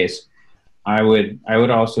 use case, I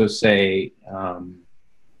would also say,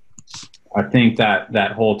 I think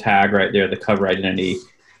that whole tag right there, the cover identity,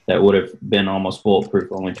 that would have been almost bulletproof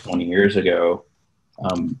only 20 years ago.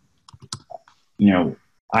 You know,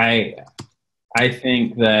 I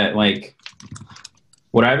think that, like,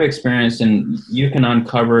 what I've experienced, and you can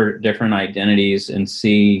uncover different identities and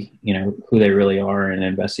see, you know, who they really are in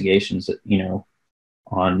investigations, you know,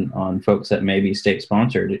 on folks that may be state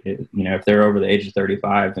sponsored. You know, if they're over the age of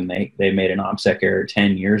 35 and they made an OPSEC error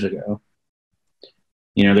 10 years ago,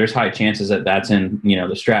 you know, there's high chances that that's in, you know,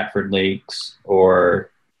 the Stratford leaks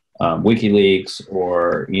or WikiLeaks,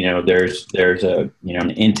 or, you know, there's a, you know,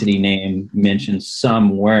 an entity name mentioned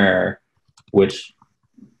somewhere which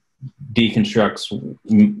deconstructs,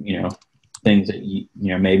 you know, things that you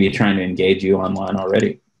know, maybe trying to engage you online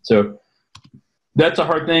already. So that's a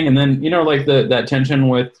hard thing. And then, you know, like that tension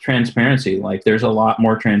with transparency, like there's a lot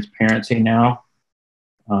more transparency now.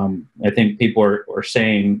 I think people are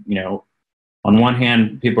saying, you know, on one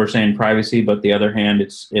hand, people are saying privacy, but the other hand,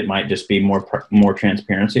 it might just be more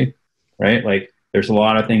transparency, right? Like there's a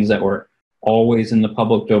lot of things that were always in the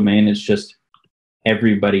public domain. It's just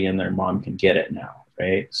everybody and their mom can get it now,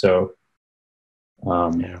 right? So,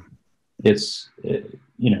 I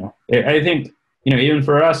think, even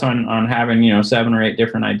for us on having, 7 or 8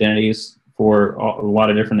 different identities for a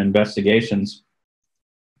lot of different investigations,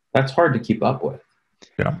 that's hard to keep up with.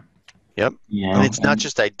 Yeah. Yep. And it's not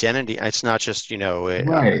just identity. It's not just,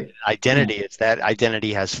 right. identity. It's that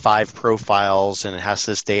identity has 5 profiles and it has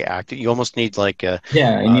to stay active. You almost need like a...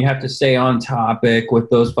 Yeah, and you have to stay on topic with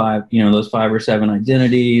those 5, those 5 or 7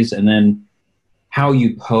 identities. And then how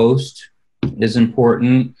you post is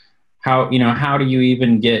important. How do you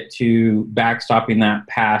even get to backstopping that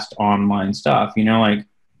past online stuff? There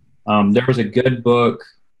was a good book.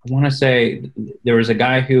 I want to say there was a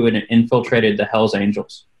guy who had infiltrated the Hells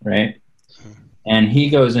Angels, right? And he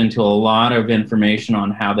goes into a lot of information on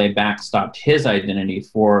how they backstopped his identity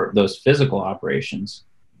for those physical operations.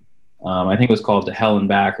 I think it was called To Hell and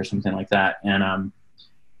Back or something like that. And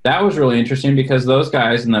that was really interesting because those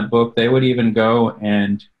guys in that book, they would even go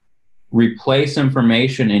and replace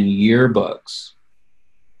information in yearbooks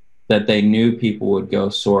that they knew people would go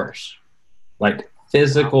source, like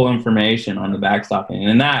physical information on the backstopping.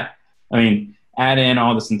 And that, add in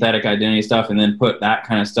all the synthetic identity stuff and then put that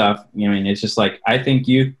kind of stuff. It's just like, I think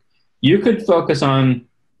you could focus on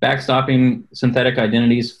backstopping synthetic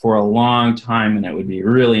identities for a long time and it would be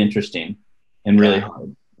really interesting and really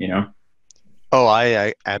hard, Oh,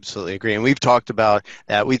 I absolutely agree. And we've talked about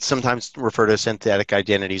that. We sometimes refer to synthetic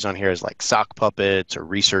identities on here as like sock puppets or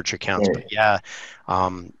research accounts. Right. But yeah,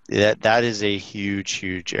 that is a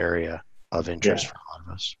huge area of interest for a lot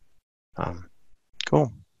of us.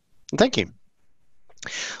 Cool. Thank you.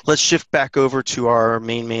 Let's shift back over to our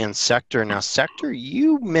main man, Sector. Now, Sector,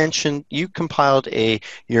 you mentioned you compiled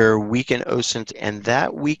your Week in OSINT, and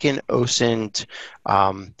that Week in OSINT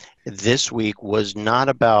this week was not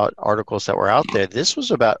about articles that were out there. This was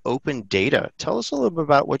about open data. Tell us a little bit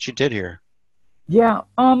about what you did here. Yeah,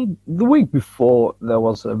 the week before there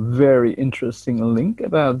was a very interesting link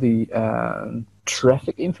about the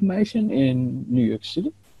traffic information in New York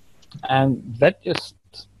City, and that just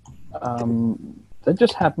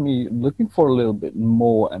had me looking for a little bit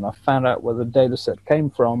more, and I found out where the data set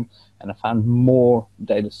came from, and I found more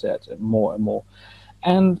data sets and more.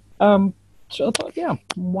 And so I thought, yeah,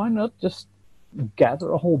 why not just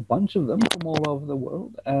gather a whole bunch of them from all over the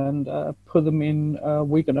world and put them in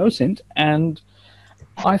Week in OSINT. And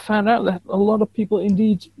I found out that a lot of people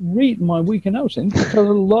indeed read my Week in OSINT because a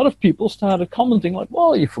lot of people started commenting like,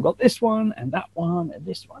 well, you forgot this one and that one and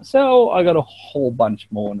this one. So I got a whole bunch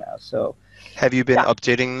more now. So have you been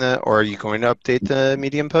updating or are you going to update the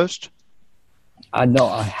Medium post? No,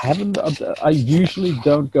 I haven't. I usually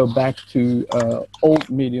don't go back to old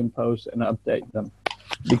Medium posts and update them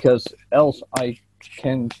because else I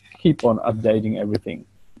can keep on updating everything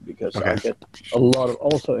because I get a lot of,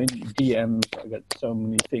 also in DMs, I get so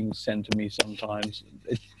many things sent to me sometimes.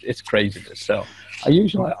 It's craziness. So I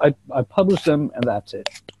usually, I publish them and that's it.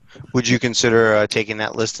 Would you consider taking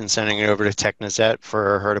that list and sending it over to Technisette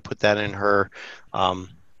for her to put that in her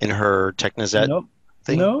Technisette? Nope.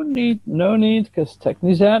 Thing? No need, because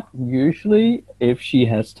Technisette usually, if she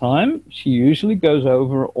has time, she usually goes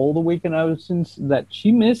over all the Week in OSINTs that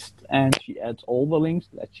she missed, and she adds all the links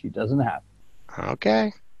that she doesn't have.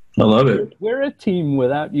 Okay. I love it. We're a team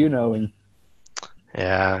without you knowing.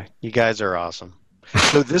 Yeah, you guys are awesome.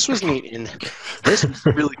 So this was neat, and this was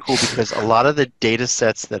really cool because a lot of the data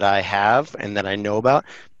sets that I have and that I know about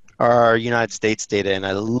are United States data, and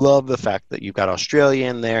I love the fact that you've got Australia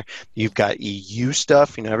in there, you've got EU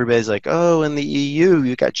stuff. Everybody's like, oh, in the EU,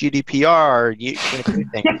 you got GDPR, you can't do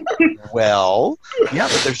anything. Well, yeah,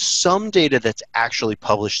 but there's some data that's actually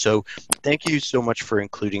published, so thank you so much for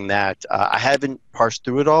including that. I haven't parsed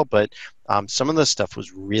through it all, but some of the stuff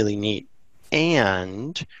was really neat,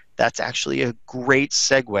 and that's actually a great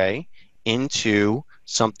segue into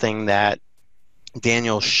something that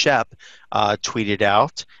Daniel Shep tweeted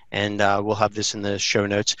out, and we'll have this in the show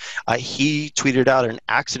notes. He tweeted out an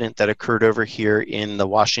accident that occurred over here in the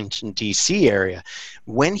Washington, D.C. area.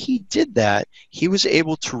 When he did that, he was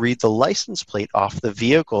able to read the license plate off the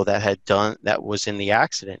vehicle that was in the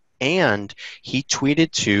accident. and he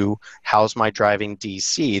tweeted to How's My Driving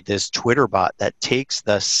DC, this Twitter bot that takes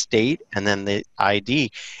the state and then the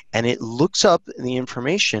ID, and it looks up the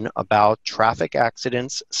information about traffic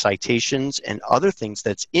accidents, citations, and other things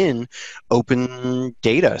that's in open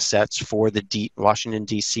data sets for the Washington,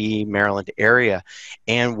 D.C., Maryland area.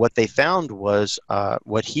 And what they found was,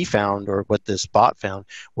 what he found, or what this bot found,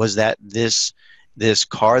 was that this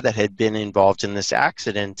car that had been involved in this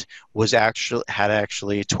accident had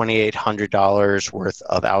actually $2,800 worth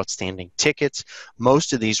of outstanding tickets.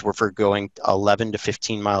 Most of these were for going 11 to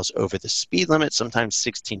 15 miles over the speed limit, sometimes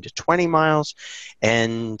 16 to 20 miles,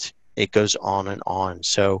 and it goes on and on.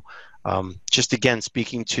 So just again,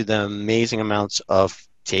 speaking to the amazing amounts of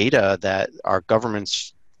data that our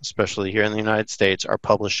governments, especially here in the United States, are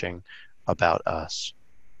publishing about us.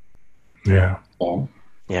 Yeah.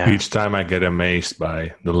 Yeah. Each time I get amazed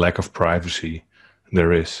by the lack of privacy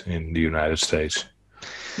there is in the United States.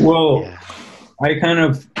 Well, I kind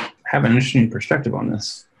of have an interesting perspective on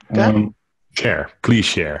this. Please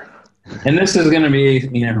share. And this is going to be,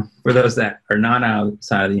 for those that are not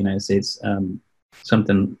outside of the United States,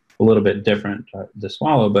 something a little bit different to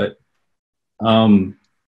swallow. But in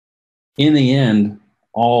the end,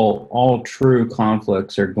 all true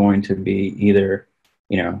conflicts are going to be either,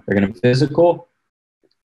 they're going to be physical,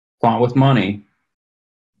 fought with money,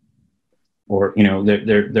 or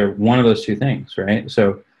they're one of those two things, right?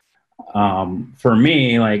 So for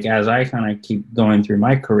me, like, as I kind of keep going through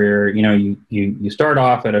my career, you start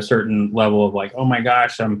off at a certain level of like, oh my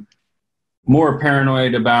gosh, I'm more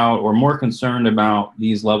paranoid about or more concerned about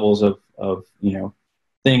these levels of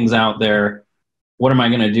things out there. What am I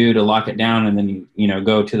going to do to lock it down? And then you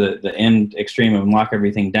go to the end extreme and lock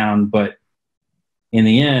everything down. But in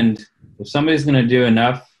the end, if somebody's going to do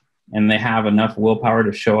enough and they have enough willpower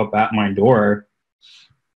to show up at my door,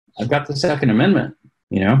 I've got the Second Amendment,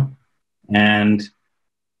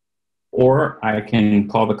 or I can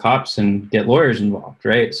call the cops and get lawyers involved,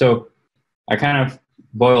 right? So I kind of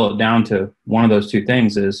boil it down to one of those two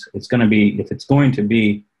things: is if it's going to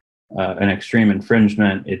be an extreme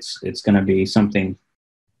infringement, it's going to be something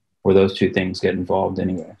where those two things get involved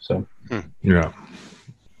anyway. So yeah.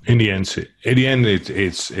 In the end,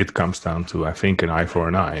 it comes down to, I think, an eye for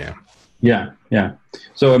an eye. Yeah.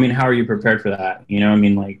 So, how are you prepared for that?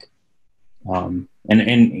 That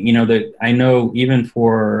I know even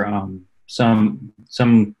for some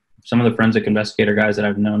of the forensic investigator guys that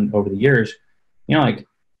I've known over the years,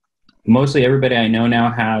 mostly everybody I know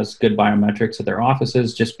now has good biometrics at their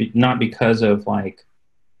offices, not because of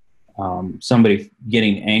somebody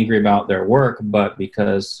getting angry about their work, but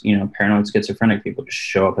because, paranoid schizophrenic people just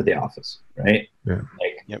show up at the office, right? Yeah.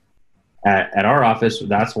 At our office,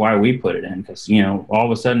 that's why we put it in, because, all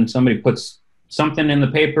of a sudden somebody puts something in the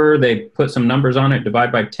paper, they put some numbers on it,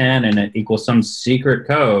 divide by 10, and it equals some secret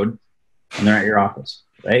code, and they're at your office,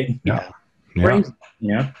 right? Yeah. Crazy,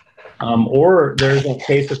 or there's a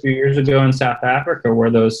case a few years ago in South Africa where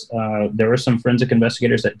there were some forensic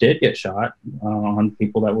investigators that did get shot on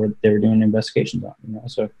people that they were doing investigations on.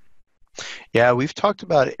 So yeah, we've talked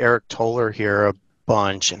about Eric Toller here a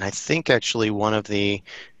bunch, and I think actually one of the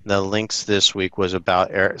links this week was about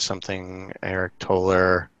Eric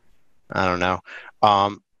Toller. I don't know.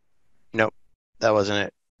 Nope, that wasn't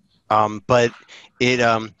it. But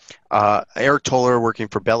Eric Toller working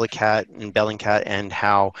for Bellingcat, and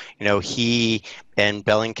how he and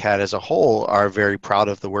Bellingcat as a whole are very proud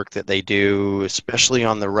of the work that they do, especially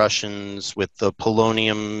on the Russians with the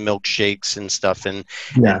polonium milkshakes and stuff. And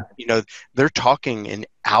they're talking and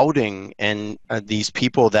outing and these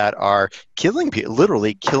people that are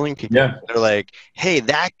literally killing people. Yeah. They're like, hey,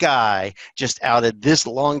 that guy just outed this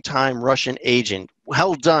longtime Russian agent.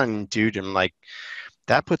 Well done, dude. And like,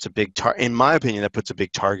 that puts in my opinion, that puts a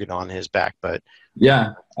big target on his back. But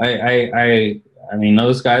yeah, I mean,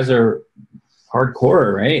 those guys are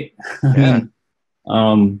hardcore, right? Yeah.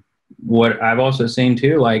 What I've also seen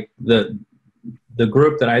too, like the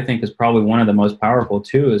group that I think is probably one of the most powerful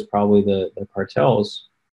too is probably the cartels.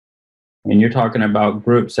 I mean, you're talking about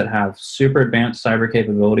groups that have super advanced cyber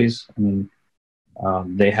capabilities. I mean,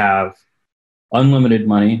 they have unlimited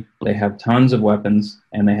money, they have tons of weapons,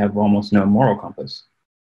 and they have almost no moral compass.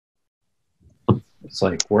 It's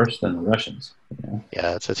like worse than the Russians.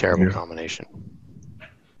 Yeah, it's a terrible combination.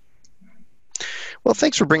 Well,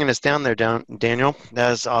 thanks for bringing us down there, Daniel.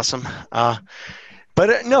 That is awesome.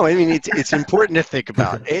 But no, I mean, it's important to think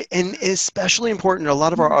about, and especially important. A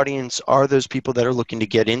lot of our audience are those people that are looking to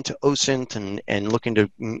get into OSINT and looking to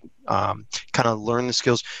kind of learn the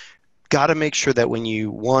skills. got to make sure that when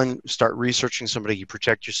you, one, start researching somebody, you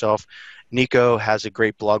protect yourself. Nico has a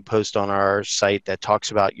great blog post on our site that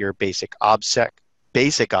talks about your basic OBSEC,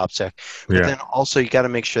 but then also you got to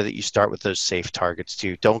make sure that you start with those safe targets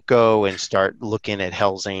too. Don't go and start looking at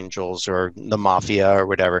Hell's Angels or the Mafia or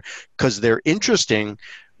whatever, because they're interesting,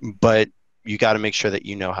 but you got to make sure that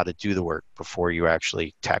you know how to do the work before you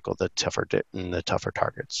actually tackle the tougher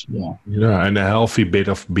targets. Yeah, and a healthy bit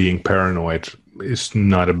of being paranoid is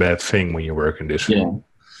not a bad thing when you work in this field.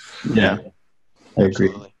 Yeah, I agree.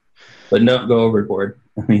 Absolutely. But don't go overboard.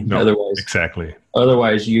 I mean, otherwise, exactly.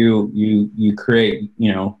 Otherwise, you create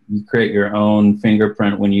your own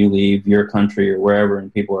fingerprint when you leave your country or wherever,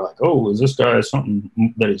 and people are like, "Oh, is this guy something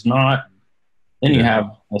that he's not?" Then you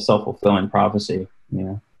have a self-fulfilling prophecy.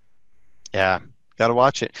 Yeah, got to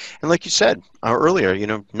watch it. And like you said earlier,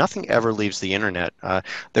 nothing ever leaves the internet.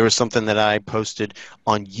 There was something that I posted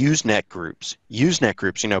on Usenet groups,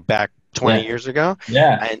 back 20 years ago.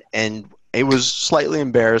 Yeah. And it was slightly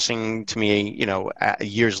embarrassing to me,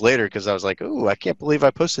 years later, because I was like, "Oh, I can't believe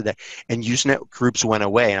I posted that." And Usenet groups went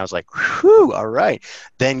away, and I was like, "Whew, all right."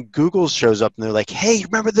 Then Google shows up, and they're like, "Hey,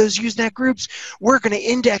 remember those Usenet groups? We're going to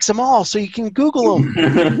index them all so you can Google them."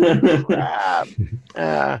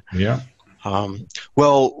 Yeah.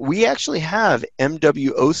 Well, we actually have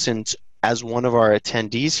MW OSINT as one of our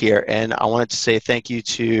attendees here, and I wanted to say thank you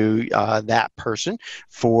to that person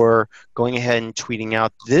for going ahead and tweeting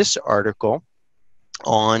out this article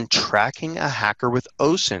on tracking a hacker with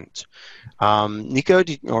OSINT. Nico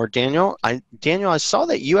or Daniel, I saw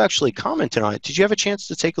that you actually commented on it. Did you have a chance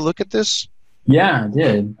to take a look at this? Yeah, I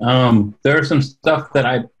did. There was some stuff that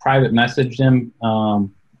I private messaged him.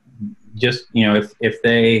 Just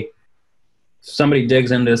if somebody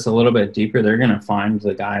digs into this a little bit deeper, they're going to find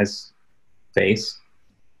the guy's face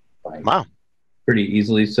pretty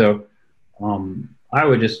easily. So I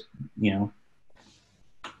would just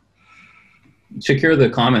secure the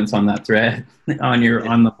comments on that thread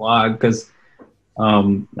on the blog, because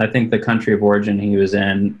I think the country of origin he was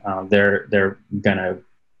in, they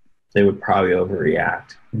would probably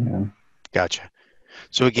overreact. Gotcha.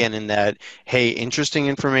 So again, in that, hey, interesting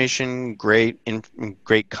information, great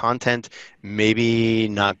content, maybe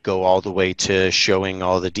not go all the way to showing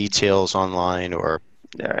all the details online or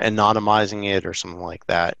anonymizing it or something like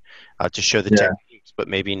that to show the techniques, but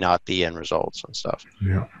maybe not the end results and stuff.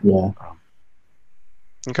 Yeah.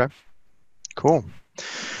 Okay. Cool.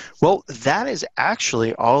 Well, that is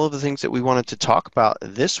actually all of the things that we wanted to talk about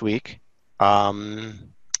this week.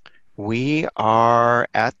 We are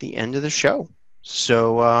at the end of the show.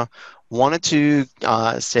 So wanted to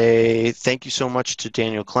say thank you so much to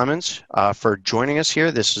Daniel Clemens for joining us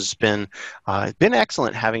here. This has been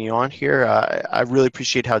excellent having you on here. I really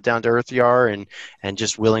appreciate how down to earth you are and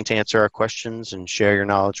just willing to answer our questions and share your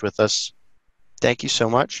knowledge with us. Thank you so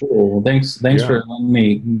much. Cool. Well, thanks for letting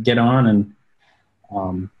me get on, and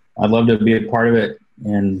I'd love to be a part of it,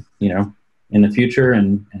 and in the future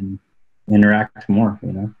and interact more.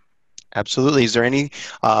 Absolutely. Is there any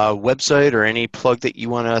website or any plug that you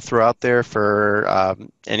want to throw out there for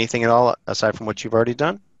anything at all aside from what you've already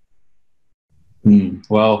done?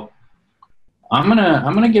 Well, I'm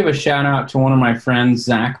gonna give a shout out to one of my friends,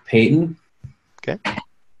 Zach Payton. Okay.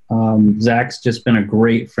 Zach's just been a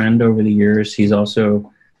great friend over the years. He's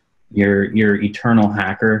also your eternal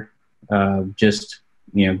hacker. Just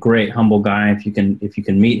great, humble guy. If you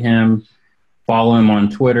can meet him, follow him on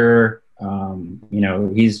Twitter.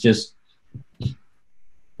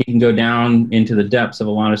 He can go down into the depths of a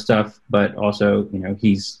lot of stuff, but also,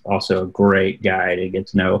 he's also a great guy to get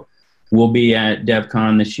to know. We'll be at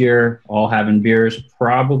DevCon this year, all having beers,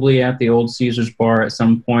 probably at the old Caesars bar at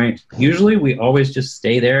some point. Usually we always just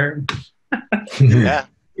stay there. Yeah.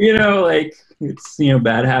 It's,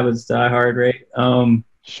 bad habits die hard, right?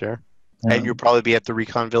 Sure. And you'll probably be at the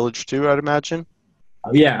Recon Village too, I'd imagine.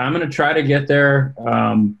 Yeah, I'm going to try to get there.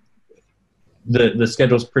 The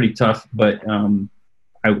schedule's pretty tough, but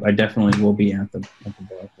I definitely will be at the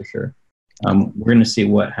bar for sure. We're going to see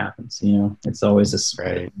what happens. It's always a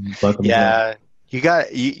right. Yeah, you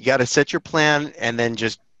got to set your plan and then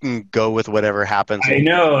just go with whatever happens. I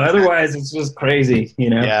know. Otherwise, it's just crazy.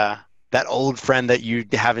 Yeah. That old friend that you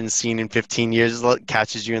haven't seen in 15 years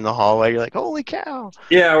catches you in the hallway. You're like, holy cow.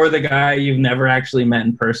 Yeah, or the guy you've never actually met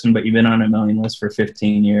in person, but you've been on a mailing list for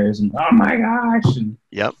 15 years. And oh, my gosh.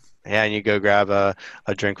 Yep. Yeah, and you go grab a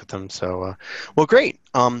drink with them. So, well, great.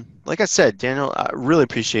 Like I said, Daniel, I really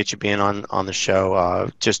appreciate you being on the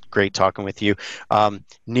show. Just great talking with you.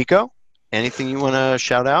 Nico, anything you want to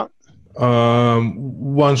shout out?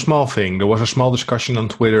 One small thing. There was a small discussion on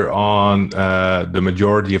Twitter on the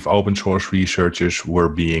majority of open source researchers were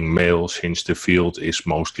being male, since the field is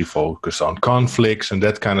mostly focused on conflicts and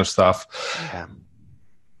that kind of stuff. Yeah.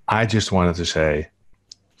 I just wanted to say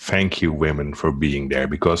thank you, women, for being there,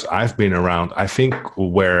 because I've been around, I think,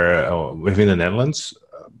 where within the Netherlands,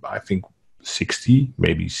 I think 60,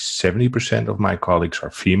 maybe 70% of my colleagues are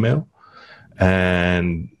female.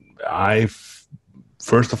 And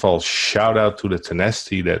first of all, shout out to the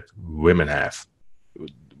tenacity that women have.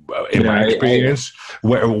 In my experience,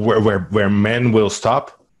 where men will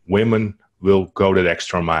stop, women will go that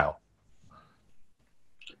extra mile.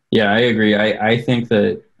 Yeah, I agree. I think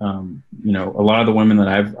that a lot of the women that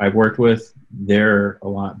I've worked with, they're a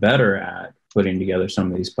lot better at putting together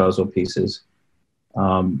some of these puzzle pieces.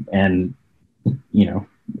 And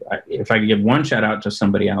if I could give one shout out to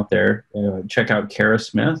somebody out there, check out Kara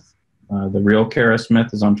Smith. The real Kara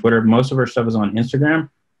Smith is on Twitter. Most of her stuff is on Instagram.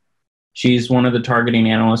 She's one of the targeting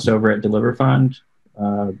analysts over at DeliverFund.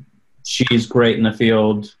 She's great in the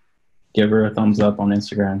field. Give her a thumbs up on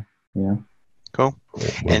Instagram. Yeah. Cool.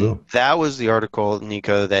 And that was the article,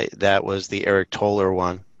 Nico, that was the Eric Toller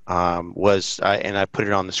one. And I put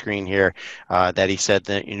it on the screen here, that he said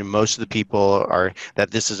that most of the people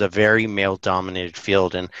that this is a very male-dominated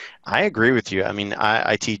field, and I agree with you. I mean,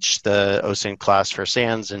 I teach the OSINT class for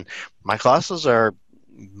SANS, and my classes are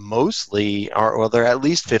mostly, they're at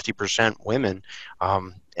least 50% women,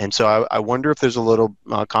 and so I wonder if there's a little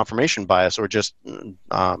confirmation bias or just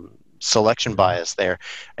selection bias there,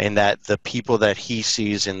 and that the people that he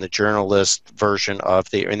sees in the journalist version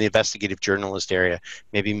in the investigative journalist area,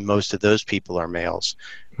 maybe most of those people are males.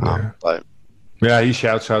 But yeah, he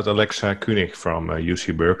shouts out Alexa Koenig from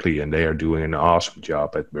UC Berkeley, and they are doing an awesome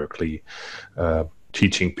job at Berkeley,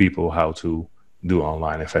 teaching people how to do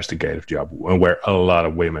online investigative job, and where a lot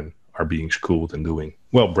of women are being schooled and doing.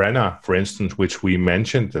 Well, Brenna, for instance, which we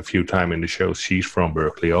mentioned a few times in the show, she's from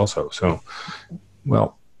Berkeley also. So,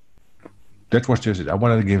 well, that was just it. I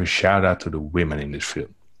wanted to give a shout out to the women in this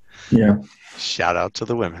field. Yeah. Shout out to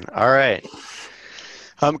the women. All right.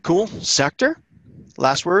 Cool. Sector,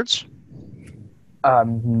 last words?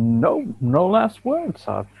 No last words.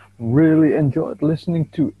 I've really enjoyed listening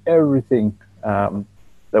to everything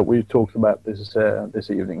that we talked about this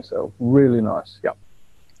evening. So really nice. Yeah.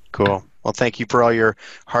 Cool. Well, thank you for all your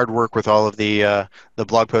hard work with all of the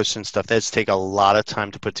blog posts and stuff. That's take a lot of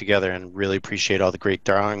time to put together, and really appreciate all the great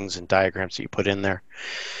drawings and diagrams that you put in there.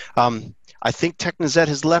 I think Technisette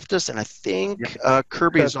has left us, and I think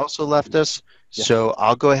Kirby has also left us. Yes. So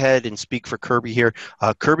I'll go ahead and speak for Kirby here.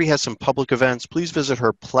 Kirby has some public events. Please visit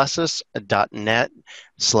her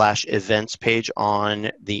plusus.net/events page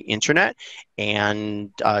on the internet, and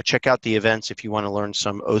check out the events if you want to learn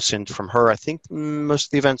some OSINT from her. I think most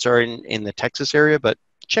of the events are in the Texas area, but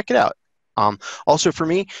check it out. Also for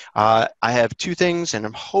me, I have two things, and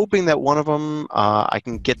I'm hoping that one of them I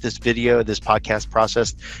can get this podcast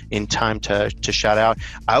processed in time to shout out.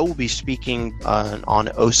 I will be speaking on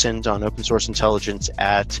OSINT, on open source intelligence,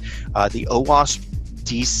 at the OWASP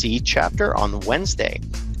DC chapter on Wednesday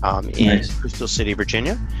in Crystal City,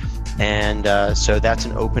 Virginia. And so that's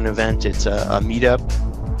an open event. It's a meetup.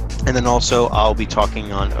 And then also I'll be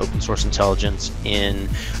talking on open source intelligence in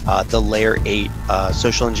the Layer 8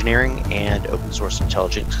 Social Engineering and Open Source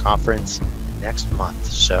Intelligence Conference next month.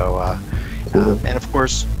 So, and of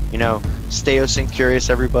course, stay OSINT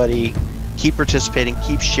curious, everybody. Keep participating,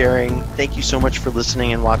 keep sharing. Thank you so much for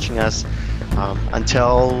listening and watching us.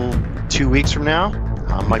 Until 2 weeks from now,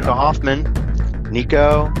 I'm Micah Hoffman,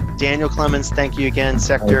 Nico, Daniel Clemens, thank you again,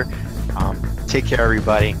 Sector. Take care,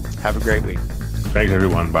 everybody. Have a great week. Thanks,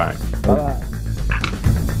 everyone. Bye. Bye.